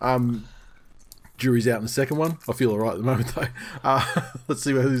 Jury's out in the second one. I feel all right at the moment, though. Let's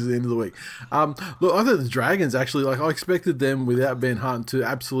see who's at the end of the week. Look, I thought the Dragons, actually, I expected them, without Ben Hunt, to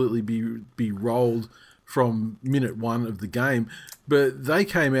absolutely be rolled from minute 1 of the game. But they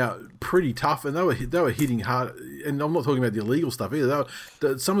came out pretty tough, and they were hitting hard. And I'm not talking about the illegal stuff either.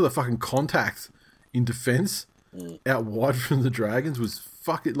 Some of the fucking contact in defence out wide from the Dragons was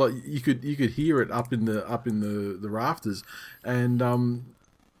fucking, like, you could hear it up in the rafters. And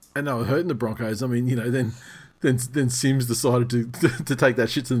they were hurting the Broncos. I mean, then Sims decided to take that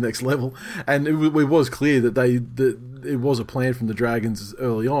shit to the next level, and it was clear that it was a plan from the Dragons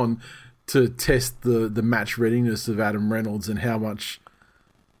early on to test the match readiness of Adam Reynolds and how much,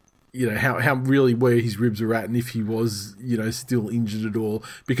 how really where his ribs were at, and if he was, still injured at all,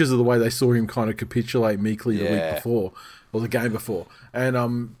 because of the way they saw him kind of capitulate meekly the week before or the game before,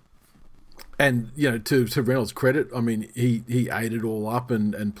 And to Reynolds' credit, I mean, he ate it all up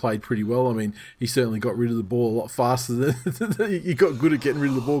and played pretty well. I mean, he certainly got rid of the ball a lot faster than he got good at getting rid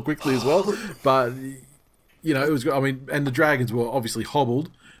of the ball quickly as well. But it was. I mean, and the Dragons were obviously hobbled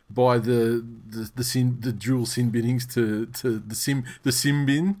by the dual sin binnings to the sim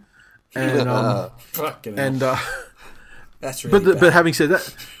bin, and that's really bad. But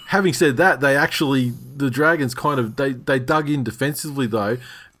having said that, they actually, the Dragons kind of they dug in defensively though.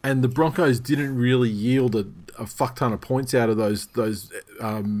 And the Broncos didn't really yield a fuck ton of points out of those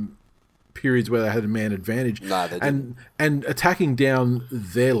periods where they had a man advantage. No, they didn't. And attacking down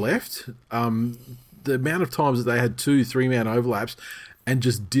their left, the amount of times that they had 2-3 man overlaps and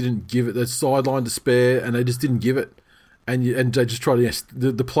just didn't give it. The sideline to spare, and they just didn't give it. And they just tried to,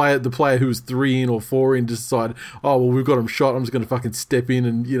 the player who was 3 in or 4 in just decided, oh, well, we've got him shot, I'm just going to fucking step in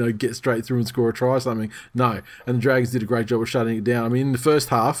and, get straight through and score a try or something. No. And the Dragons did a great job of shutting it down. I mean, in the first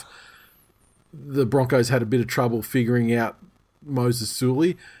half, the Broncos had a bit of trouble figuring out Moses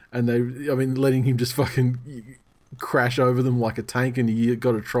Suli, and letting him just fucking crash over them like a tank, and he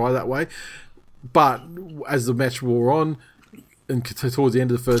got a try that way. But as the match wore on, and towards the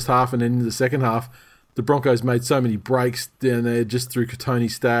end of the first half and then into the second half, the Broncos made so many breaks down there just through Katoni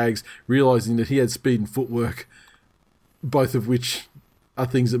Staggs, realising that he had speed and footwork, both of which are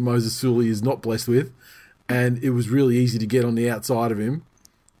things that Moses Suli is not blessed with, and it was really easy to get on the outside of him,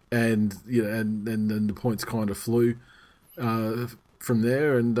 and then the points kind of flew from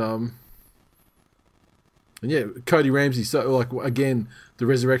there, and yeah, Cody Ramsey. So again, the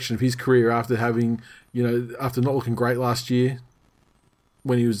resurrection of his career after having after not looking great last year,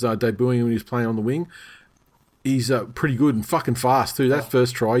 when he was debuting, when he was playing on the wing, he's pretty good and fucking fast too. That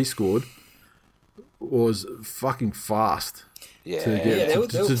first try he scored was fucking fast. Yeah, to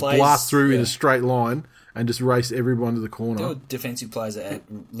just blast through in a straight line and just race everyone to the corner. There were defensive players that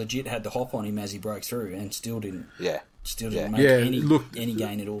legit had to hop on him as he broke through and still didn't. Make any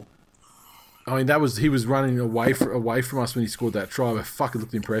gain at all. I mean, he was running away from us when he scored that try, but fucking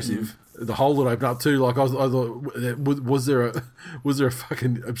looked impressive. The hole that opened up too, like I thought, was there a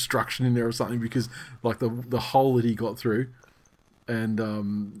fucking obstruction in there or something? Because like the hole that he got through, and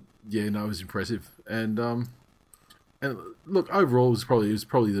it was impressive. And look, overall, it was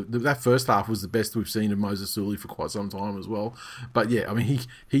probably that first half was the best we've seen of Moses Suli for quite some time as well. But yeah, I mean,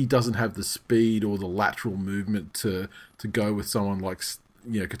 he doesn't have the speed or the lateral movement to go with someone like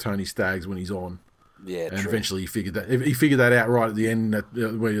Katoni Staggs when he's on. Yeah, and true. Eventually he figured that out right at the end,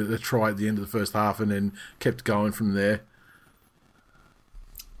 where they tried at the end of the first half, and then kept going from there.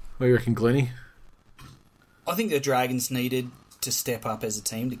 What do you reckon, Glennie? I think the Dragons needed to step up as a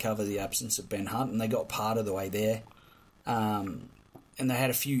team to cover the absence of Ben Hunt, and they got part of the way there. And they had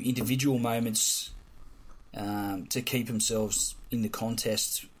a few individual moments to keep themselves in the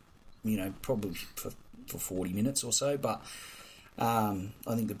contest, probably for 40 minutes or so. But I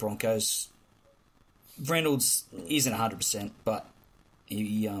think the Broncos, Reynolds isn't 100%, but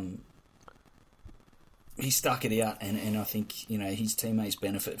he stuck it out, and I think his teammates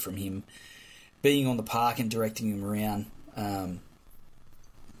benefit from him being on the park and directing him around. I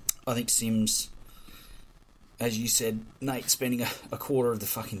think Sims, as you said, Nate, spending a quarter of the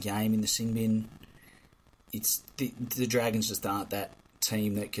fucking game in the sin bin. It's the Dragons just aren't that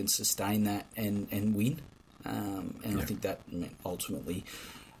team that can sustain that and win. I think that ultimately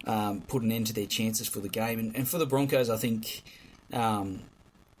put an end to their chances for the game. And for the Broncos, I think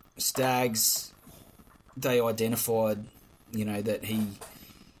Staggs, they identified, that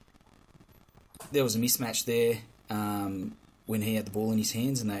there was a mismatch there when he had the ball in his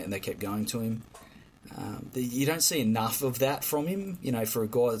hands, and they kept going to him. You don't see enough of that from him, for a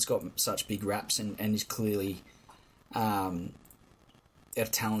guy that's got such big raps and is clearly a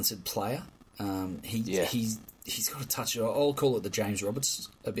talented player. He's got a touch. I'll call it the James Roberts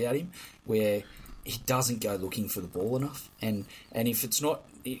about him, where he doesn't go looking for the ball enough, and if it's not.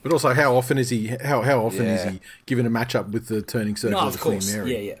 But also, how often is he? How often is he given a matchup with the turning circle of Clean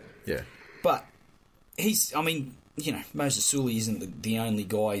Mary? Yeah. But he's. I mean, Moses Suli isn't the only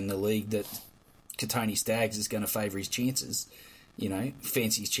guy in the league that Tony Staggs is going to favour his chances.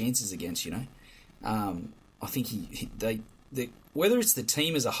 Fancy his chances against. I think whether it's the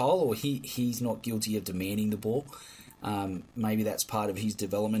team as a whole or he's not guilty of demanding the ball. Maybe that's part of his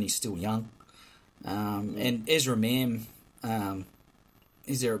development. He's still young. And Ezra Mam,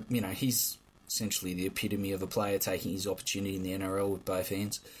 he's essentially the epitome of a player taking his opportunity in the NRL with both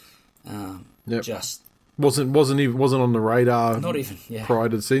hands. Just wasn't on the radar. Not even prior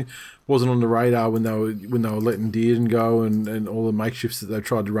to the season. Wasn't on the radar when they were letting Dearden go and all the makeshifts that they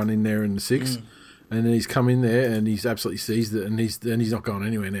tried to run in there in the six. And then he's come in there and he's absolutely seized it, and he's not going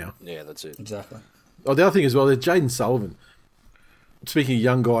anywhere now. Yeah, that's it. Exactly. Oh, the other thing as well, there's Jaden Sullivan. Speaking of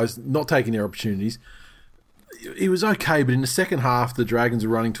young guys not taking their opportunities, he was okay, but in the second half, the Dragons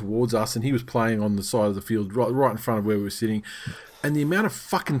were running towards us, and he was playing on the side of the field, right in front of where we were sitting. And the amount of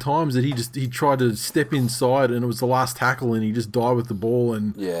fucking times that he tried to step inside, and it was the last tackle, and he just died with the ball,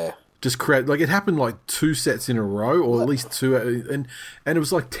 and just create it happened like 2 sets in a row, or at least 2, and it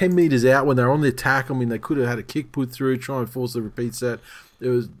was like 10 meters out when they were on the attack. I mean, they could have had a kick put through, try and force a repeat set. It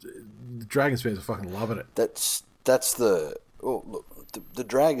was the Dragons fans are fucking loving it. That's the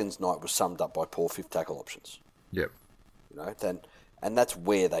Dragons' night was summed up by poor fifth tackle options. Yep. And that's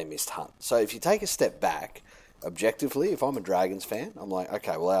where they missed Hunt. So if you take a step back, objectively, if I'm a Dragons fan, I'm like,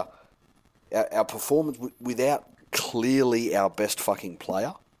 okay, well, our performance without clearly our best fucking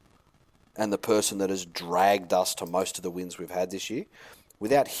player and the person that has dragged us to most of the wins we've had this year,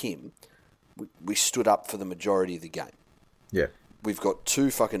 without him, we stood up for the majority of the game. Yeah. We've got 2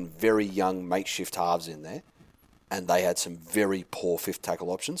 fucking very young makeshift halves in there, and they had some very poor fifth tackle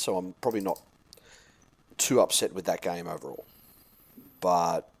options, so I'm probably not too upset with that game overall.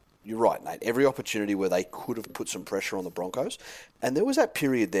 But you're right, Nate. Every opportunity where they could have put some pressure on the Broncos, and there was that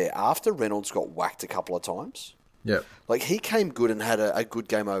period there after Reynolds got whacked a couple of times. Yeah. Like, he came good and had a good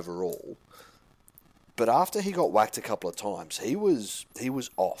game overall, but after he got whacked a couple of times, he was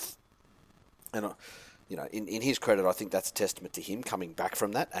off. And in his credit, I think that's a testament to him coming back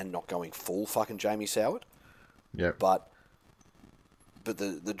from that and not going full fucking Jamie Soward. Yeah. But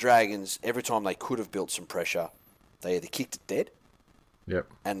the Dragons, every time they could have built some pressure, they either kicked it dead. Yep.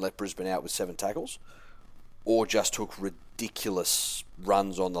 And let Brisbane out with 7 tackles, or just took ridiculous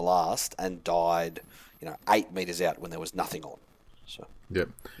runs on the last and died, 8 metres out when there was nothing on. So. Yep.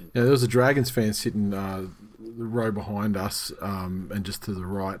 Yeah, there was a Dragons fan sitting the row behind us and just to the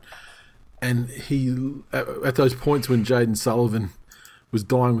right. And he, at those points when Jaden Sullivan was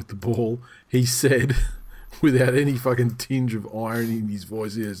dying with the ball, he said, without any fucking tinge of irony in his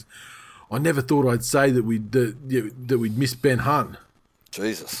voice, is, "I never thought I'd say that we'd miss Ben Hunt."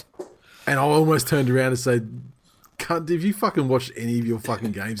 Jesus. And I almost turned around and said, "Cunt, have you fucking watched any of your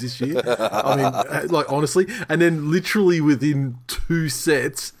fucking games this year?" I mean, honestly. And then literally within 2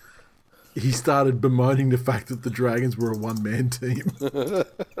 sets, he started bemoaning the fact that the Dragons were a one-man team.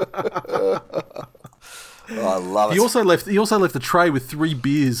 I love it. He also left the tray with 3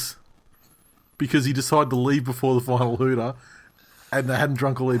 beers because he decided to leave before the final hooter. And they hadn't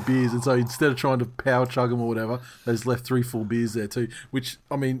drunk all their beers, and so instead of trying to power chug them or whatever, they just left 3 full beers there too. Which,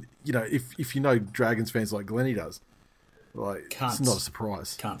 I mean, if you know Dragons fans like Glennie does, it's not a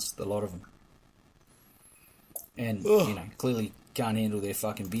surprise. Cunts, a lot of them. and clearly can't handle their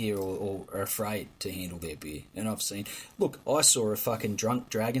fucking beer or are afraid to handle their beer. And I've seen, look, I saw a fucking drunk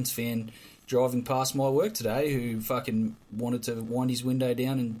Dragons fan driving past my work today who fucking wanted to wind his window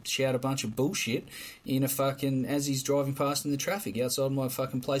down and shout a bunch of bullshit in a fucking, as he's driving past in the traffic outside my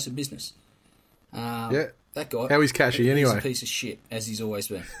fucking place of business. That guy. How is Cashy anyway? He's a piece of shit, as he's always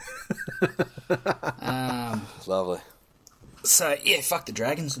been. Lovely. So, yeah, fuck the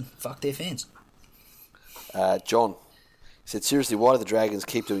Dragons and fuck their fans. John said, seriously, why do the Dragons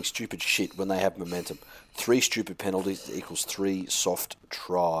keep doing stupid shit when they have momentum? 3 stupid penalties equals 3 soft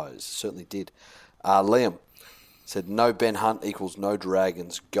tries. Certainly did. Liam said, no Ben Hunt equals no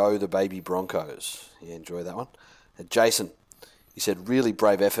Dragons. Go the baby Broncos. Yeah, enjoy that one. Jason, he said, really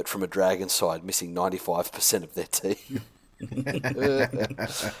brave effort from a Dragon side, missing 95% of their team.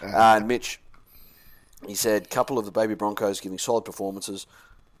 And Mitch, he said, couple of the baby Broncos giving solid performances.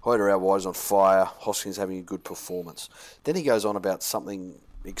 Hoyter out wide is on fire. Hoskins having a good performance. Then he goes on about something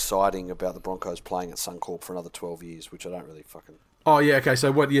exciting about the Broncos playing at Suncorp for another 12 years, which I don't really fucking... Oh, yeah, okay.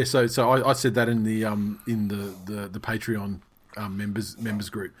 So what? Yeah, so I said that in the Patreon members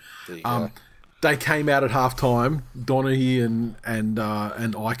group. There you go. They came out at halftime, Donaghy and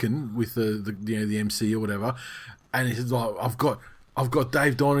Eichen with the MC or whatever, and he said, like, I've got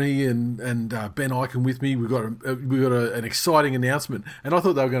Dave Donaghy and Ben Eichen with me. We've got an exciting announcement, and I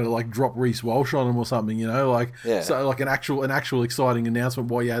thought they were going to like drop Reece Walsh on him or something, so like an actual exciting announcement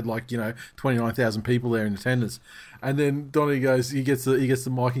while you had 29,000 people there in attendance. And then Donaghy goes, he gets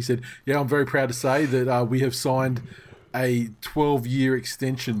the mic. He said, "Yeah, I'm very proud to say that we have signed a 12-year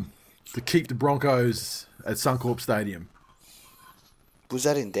extension to keep the Broncos at Suncorp Stadium." Was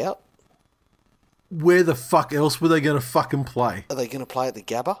that in doubt? Where the fuck else were they going to fucking play? Are they going to play at the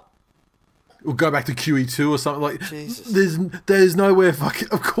Gabba? Or go back to QE2 or something like. Jesus. There's nowhere fucking.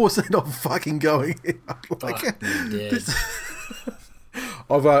 Of course they're not fucking going.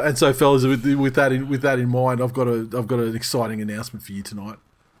 And so, fellas, with that in mind, I've got an exciting announcement for you tonight.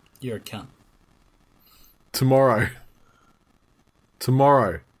 You're a cunt. Tomorrow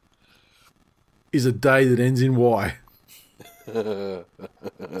is a day that ends in Y.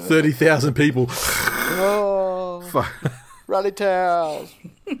 30,000 people. Oh, rally towels.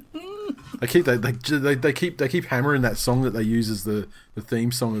 They keep hammering that song that they use as the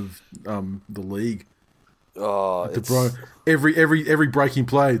theme song of the league. Oh, like every breaking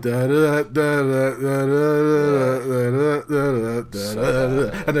play, and they're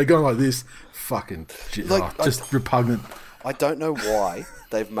going like this. Fucking shit. Just repugnant. I don't know why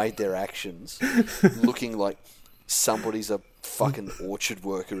they've made their actions looking like somebody's a fucking orchard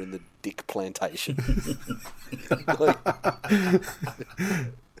worker in the Dick Plantation.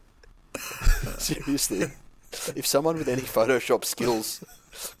 Seriously, if someone with any Photoshop skills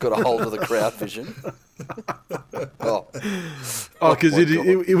got a hold of the crowd vision, because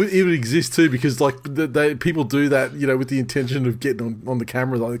it would exist too, because people do that, with the intention of getting on the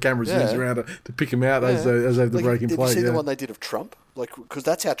camera, like the camera's used around to pick them out as they have the breaking play. Did you see the one they did of Trump? Because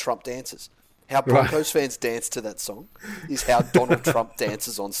that's how Trump dances. How Broncos fans dance to that song is how Donald Trump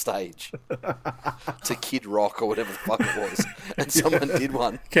dances on stage to Kid Rock or whatever the fuck it was. And someone did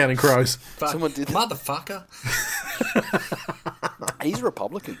one. Counting Crows. Someone did Motherfucker. He's a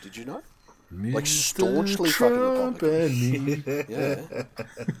Republican, did you know? Staunchly fucking Republican. Yeah.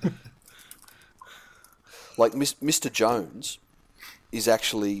 Mr. Jones is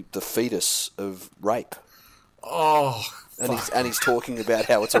actually the fetus of rape. Oh, and he's talking about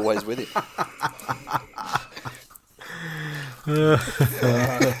how it's always with him.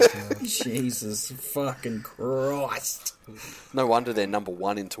 Jesus fucking Christ! No wonder they're number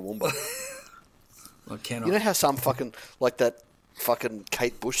 1 in Toowoomba. I cannot. You know how some fucking that fucking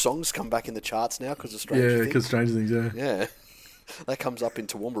Kate Bush songs come back in the charts now because of Stranger Things? Yeah, because Stranger Things. Yeah. That comes up in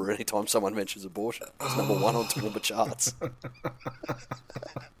Toowoomba anytime someone mentions abortion. It's number 1 on Toowoomba charts.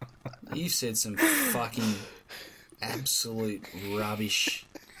 You said some fucking absolute rubbish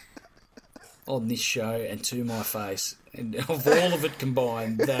on this show and to my face. And of all of it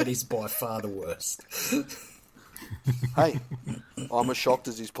combined, that is by far the worst. Hey, I'm as shocked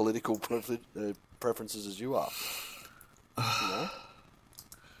as his political preferences as you are.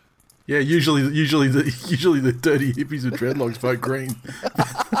 Yeah, usually the dirty hippies with dreadlocks vote green.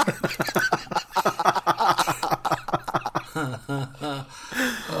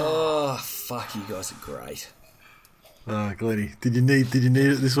 Oh, fuck! You guys are great. Oh, Glennie, did you need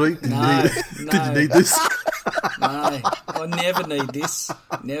it this week? Did No. Did you need this? No, I never need this.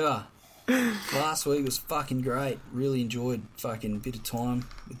 Never. Last week was fucking great. Really enjoyed fucking bit of time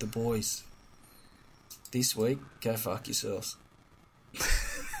with the boys. This week, go fuck yourselves.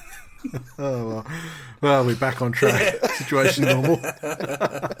 Oh, well, we're back on track. Situation normal.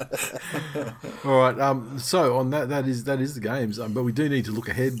 All right. So on that is the games. But we do need to look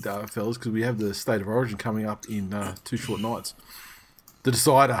ahead, fellas, because we have the State of Origin coming up in 2 short nights. The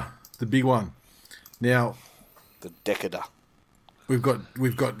decider, the big one. Now, the decader. We've got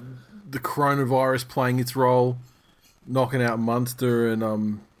the coronavirus playing its role, knocking out Munster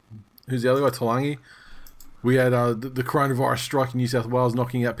and who's the other guy? Talangi. We had the coronavirus striking New South Wales,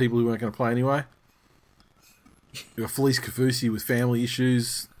 knocking out people who weren't going to play anyway. We got Felice Kafusi with family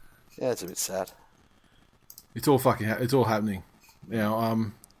issues. Yeah, it's a bit sad. It's all happening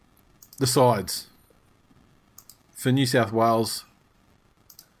now. The sides for New South Wales,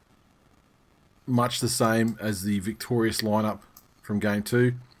 much the same as the victorious lineup from Game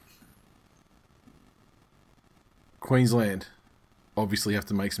 2. Queensland obviously have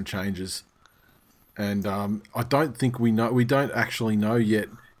to make some changes. And I don't think we don't actually know yet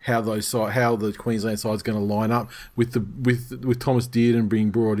how the Queensland side's going to line up with Thomas Dearden being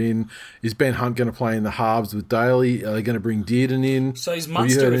brought in. Is Ben Hunt going to play in the halves with Daly? Are they going to bring Dearden in? So is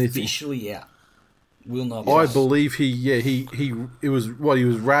Munster officially out? Will not. I believe he was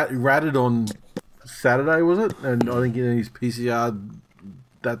ratted on Saturday, was it? And I think in his PCR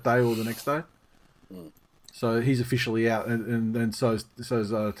that day or the next day. So he's officially out, and so is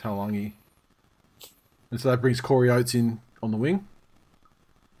Talangi. And so that brings Corey Oates in on the wing.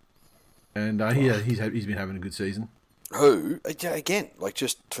 And he's been having a good season. Who, again, like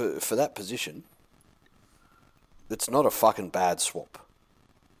just for that position, it's not a fucking bad swap.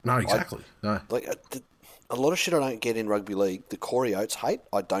 No, exactly. No. Like a lot of shit I don't get in rugby league, the Corey Oates hate,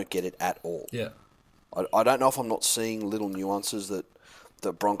 I don't get it at all. Yeah. I don't know if I'm not seeing little nuances that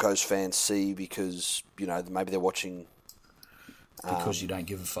Broncos fans see because, maybe they're watching... Because you don't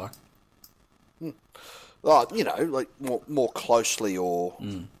give a fuck. Like more closely or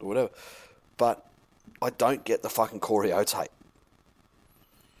whatever. But I don't get the fucking Corey Oates hate.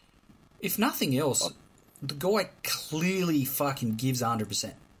 If nothing else, the guy clearly fucking gives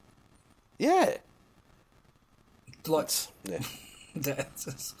 100%. Yeah. Like,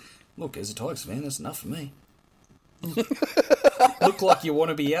 look, as a Tigers fan, that's enough for me. Look like you want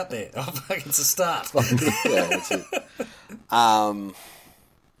to be out there. It's a start. Yeah, that's it.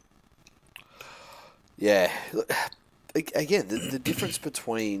 Yeah. Again, the difference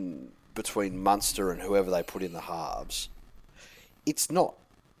between Munster and whoever they put in the halves, it's not,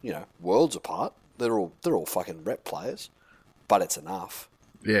 worlds apart. They're all fucking rep players, but it's enough.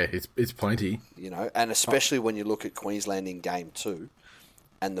 Yeah, it's plenty. And especially when you look at Queensland in Game 2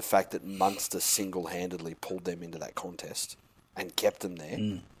 and the fact that Munster single-handedly pulled them into that contest and kept them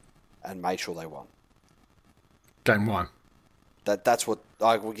there and made sure they won. Game 1. That's what...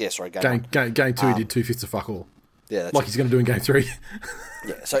 Game 1. Game 2 he did 2/5 of fuck all. Yeah, like he's going to do in Game 3.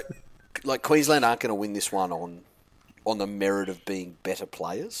 Yeah, so Queensland aren't going to win this one on the merit of being better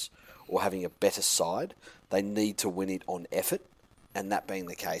players or having a better side. They need to win it on effort, and that being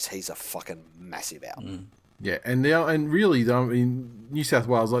the case, he's a fucking massive out. Yeah, and really, New South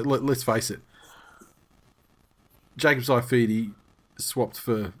Wales, let's face it, Jacob Saifidi swapped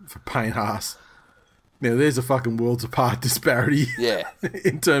for Payne Haas. Now there's a fucking worlds apart disparity. Yeah,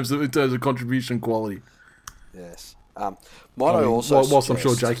 in terms of contribution quality. Yes. Whilst I'm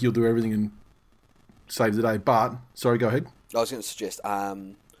sure Jakey will do everything and save the day, but sorry, go ahead. I was going to suggest.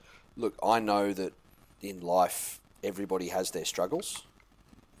 Look, I know that in life everybody has their struggles,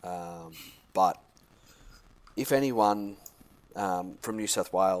 but if anyone from New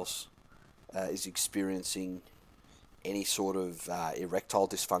South Wales is experiencing any sort of erectile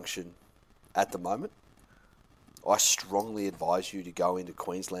dysfunction at the moment, I strongly advise you to go into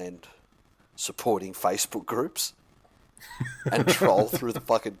Queensland supporting Facebook groups and troll through the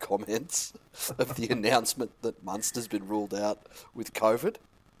fucking comments of the announcement that Munster's been ruled out with COVID.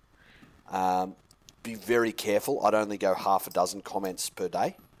 Be very careful. I'd only go half a dozen comments per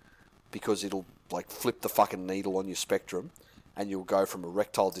day because it'll flip the fucking needle on your spectrum and you'll go from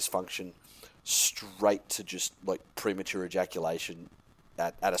erectile dysfunction straight to just premature ejaculation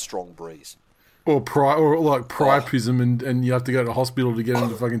at a strong breeze. Or priapism, and you have to go to the hospital to get them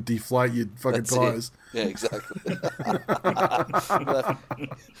to fucking deflate your fucking tyres. Yeah, exactly.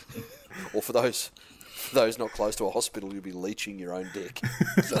 Or for those not close to a hospital, you'll be leeching your own dick.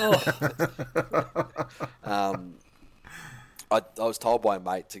 I was told by a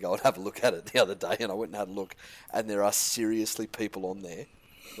mate to go and have a look at it the other day, and I went and had a look, and there are seriously people on there,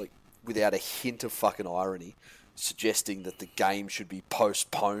 without a hint of fucking irony, suggesting that the game should be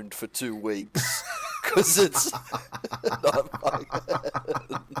postponed for 2 weeks because it's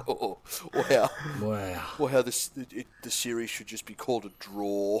or how the series should just be called a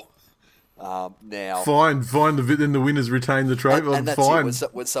draw. Now, fine. Then the winners retain the trophy. and that's fine. it.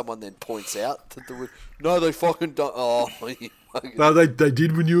 When someone then points out that no, they fucking don't. Oh, no, they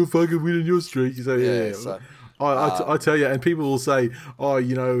did when you were fucking winning your streak. So yeah. So, I tell you, and people will say, oh,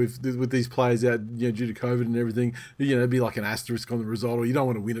 if with these players out, due to COVID and everything, it'd be like an asterisk on the result, or you don't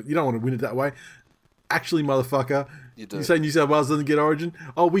want to win it. You don't want to win it that way. Actually, motherfucker, you say New South Wales doesn't get Origin?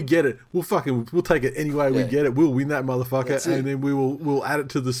 Oh, we get it. We'll take it any way we get it. We'll win that motherfucker, and then we'll add it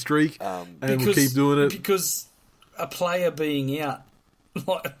to the streak, and we'll keep doing it. Because a player being out,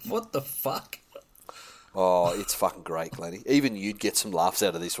 like, what the fuck? Oh, it's fucking great, Glennie. Even you'd get some laughs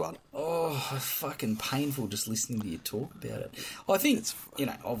out of this one. Oh, fucking painful just listening to you talk about it. I think it's,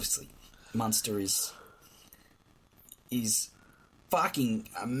 obviously, Munster is fucking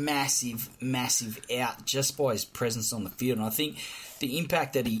a massive, massive out just by his presence on the field. And I think the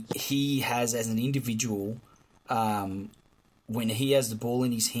impact that he has as an individual when he has the ball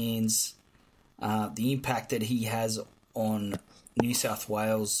in his hands, the impact that he has on New South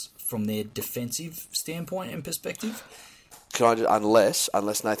Wales from their defensive standpoint and perspective. Unless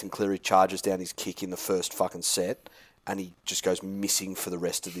Nathan Cleary charges down his kick in the first fucking set and he just goes missing for the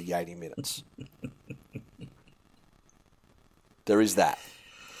rest of the 80 minutes. There is that.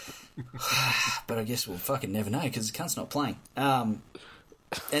 But I guess we'll fucking never know because the cunt's not playing. And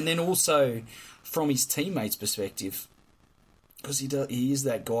then also from his teammates' perspective, because he is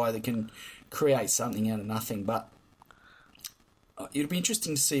that guy that can create something out of nothing. But it'll be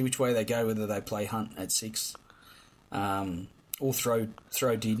interesting to see which way they go, whether they play Hunt at 6 or throw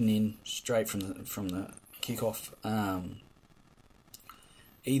Dearden in straight from the kickoff.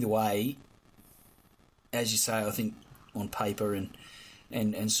 Either way, as you say, I think on paper and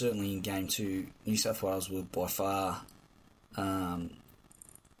certainly in Game 2, New South Wales were by far the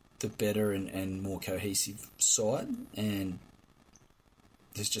better and more cohesive side, and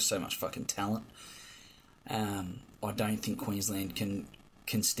there's just so much fucking talent. I don't think Queensland can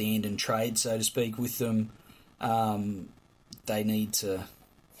stand and trade, so to speak, with them. They need to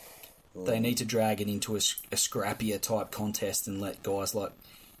drag it into a scrappier type contest and let guys like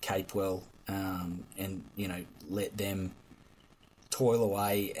Capewell and let them toil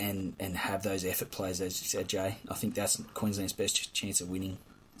away and have those effort plays, as you said, Jay. I think that's Queensland's best chance of winning.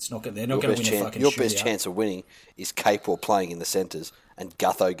 They're not going to win a fucking Your shootout. best chance of winning is Capewell playing in the centres and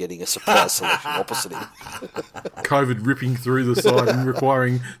Gutho getting a surprise selection opposite him. COVID ripping through the side and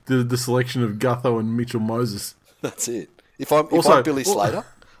requiring the selection of Gutho and Mitchell Moses. That's it. If I'm Billy Slater,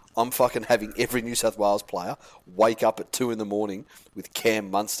 I'm fucking having every New South Wales player wake up at 2 a.m. with Cam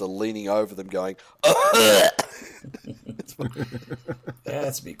Munster leaning over them going, yeah,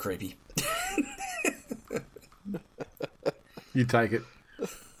 that's a bit creepy. You take it.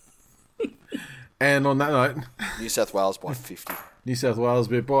 And on that note, New South Wales by 50. New South Wales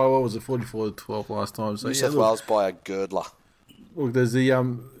by, what was it, 44-12 last time? So, New South Wales by a girdler. Look, there's the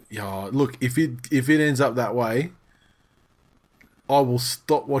look, if it ends up that way, I will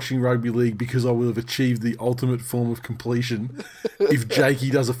stop watching rugby league because I will have achieved the ultimate form of completion if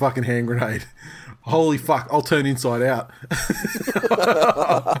Jakey does a fucking hand grenade. Holy fuck, I'll turn inside out.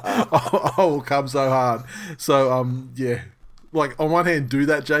 I will come so hard. So, yeah. Like, on one hand, do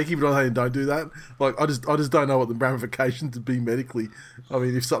that, Jakey, but on the other hand, don't do that. Like, I just don't know what the ramifications would be medically. I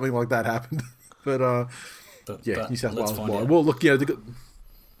mean, if something like that happened. But New South Wales by. Well, look, they've got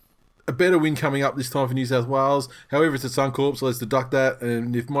a better win coming up this time for New South Wales. However, it's at Suncorp, so let's deduct that.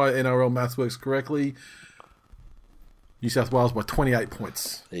 And if my NRL maths works correctly, New South Wales by 28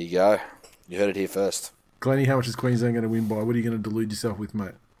 points. There you go. You heard it here first. Glennie, how much is Queensland going to win by? What are you going to delude yourself with,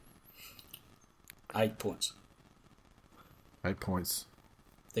 mate? 8 points. 8 points.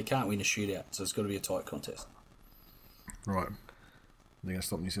 They can't win a shootout, so it's got to be a tight contest. Right. They're going to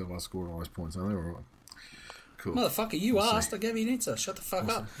stop New South Wales scoring all those points, aren't they? All right. Cool. Motherfucker, you asked. I gave you an answer. Shut the fuck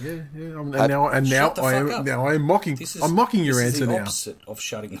up. Yeah. Now I am mocking. I'm mocking your answer now. This is the opposite of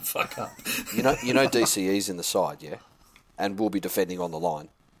shutting the fuck up. You know DCE's in the side, yeah, and we'll be defending on the line.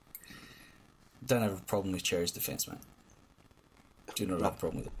 Don't have a problem with Cherry's defence, mate. Do not have a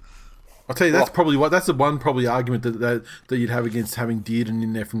problem with it. I'll tell you, that's the one probably argument that you'd have against having Dearden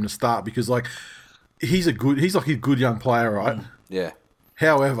in there from the start, because like he's like a good young player, right? Yeah.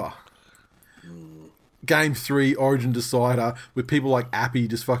 However, Game 3 Origin decider with people like Appy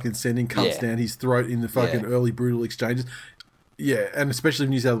just fucking sending cunts down his throat in the fucking early brutal exchanges. Yeah, and especially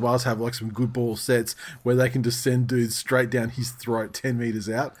if New South Wales have like some good ball sets where they can just send dudes straight down his throat 10 metres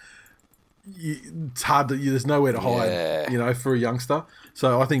out. It's hard to. There's nowhere to hide, for a youngster.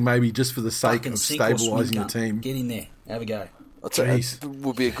 So I think maybe just for the sake of stabilising the team, get in there, have a go. It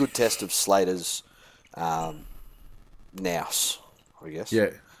will be a good test of Slater's nous, I guess.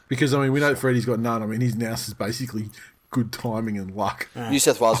 Yeah, Because, I mean, we know Freddie's got none. I mean, his nous is basically good timing and luck. New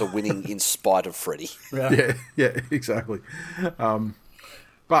South Wales are winning in spite of Freddie. Yeah, exactly. But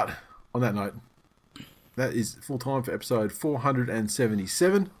on that note, that is full time for episode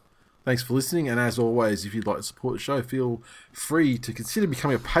 477. Thanks for listening, and as always, if you'd like to support the show, feel free to consider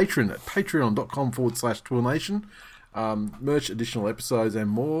becoming a patron at patreon.com/TwillNation. Merch, additional episodes, and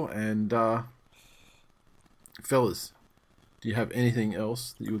more. And, fellas, do you have anything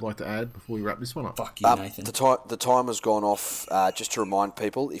else that you would like to add before we wrap this one up? Fuck you, Nathan. The time has gone off. Just to remind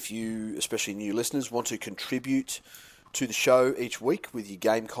people, if you, especially new listeners, want to contribute to the show each week with your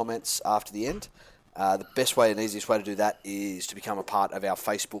game comments after the end, the best way and easiest way to do that is to become a part of our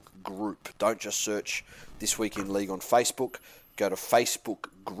Facebook group. Don't just search This Week in League on Facebook. Go to Facebook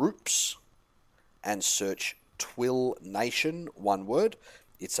groups and search Twill Nation, one word.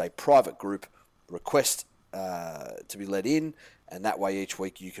 It's a private group. Request to be let in, and that way each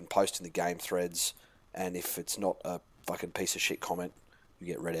week you can post in the game threads, and if it's not a fucking piece of shit comment, you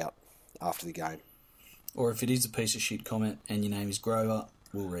get read out after the game. Or if it is a piece of shit comment and your name is Grover,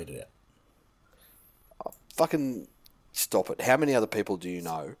 we'll read it out. Fucking stop it. How many other people do you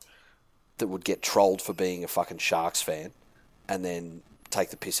know that would get trolled for being a fucking Sharks fan and then take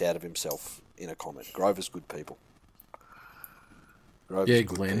the piss out of himself in a comment? Grover's good people. Grover's good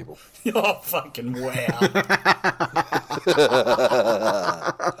Glenn. People. Oh, fucking wow.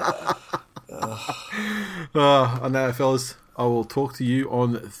 On that, fellas, I will talk to you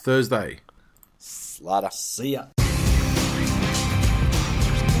on Thursday. Slaughter. See ya.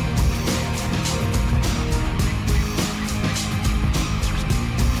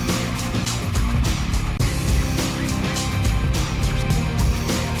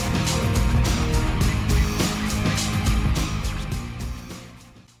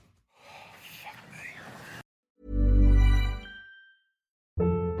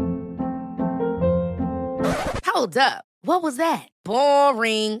 Hold up. What was that?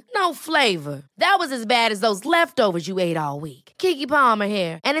 Boring. No flavor. That was as bad as those leftovers you ate all week. Keke Palmer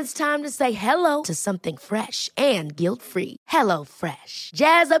here, and it's time to say hello to something fresh and guilt-free. Hello Fresh.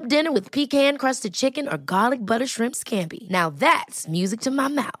 Jazz up dinner with pecan-crusted chicken or garlic butter shrimp scampi. Now that's music to my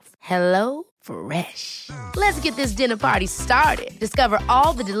mouth. Hello Fresh. Let's get this dinner party started. Discover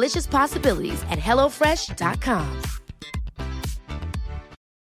all the delicious possibilities at HelloFresh.com.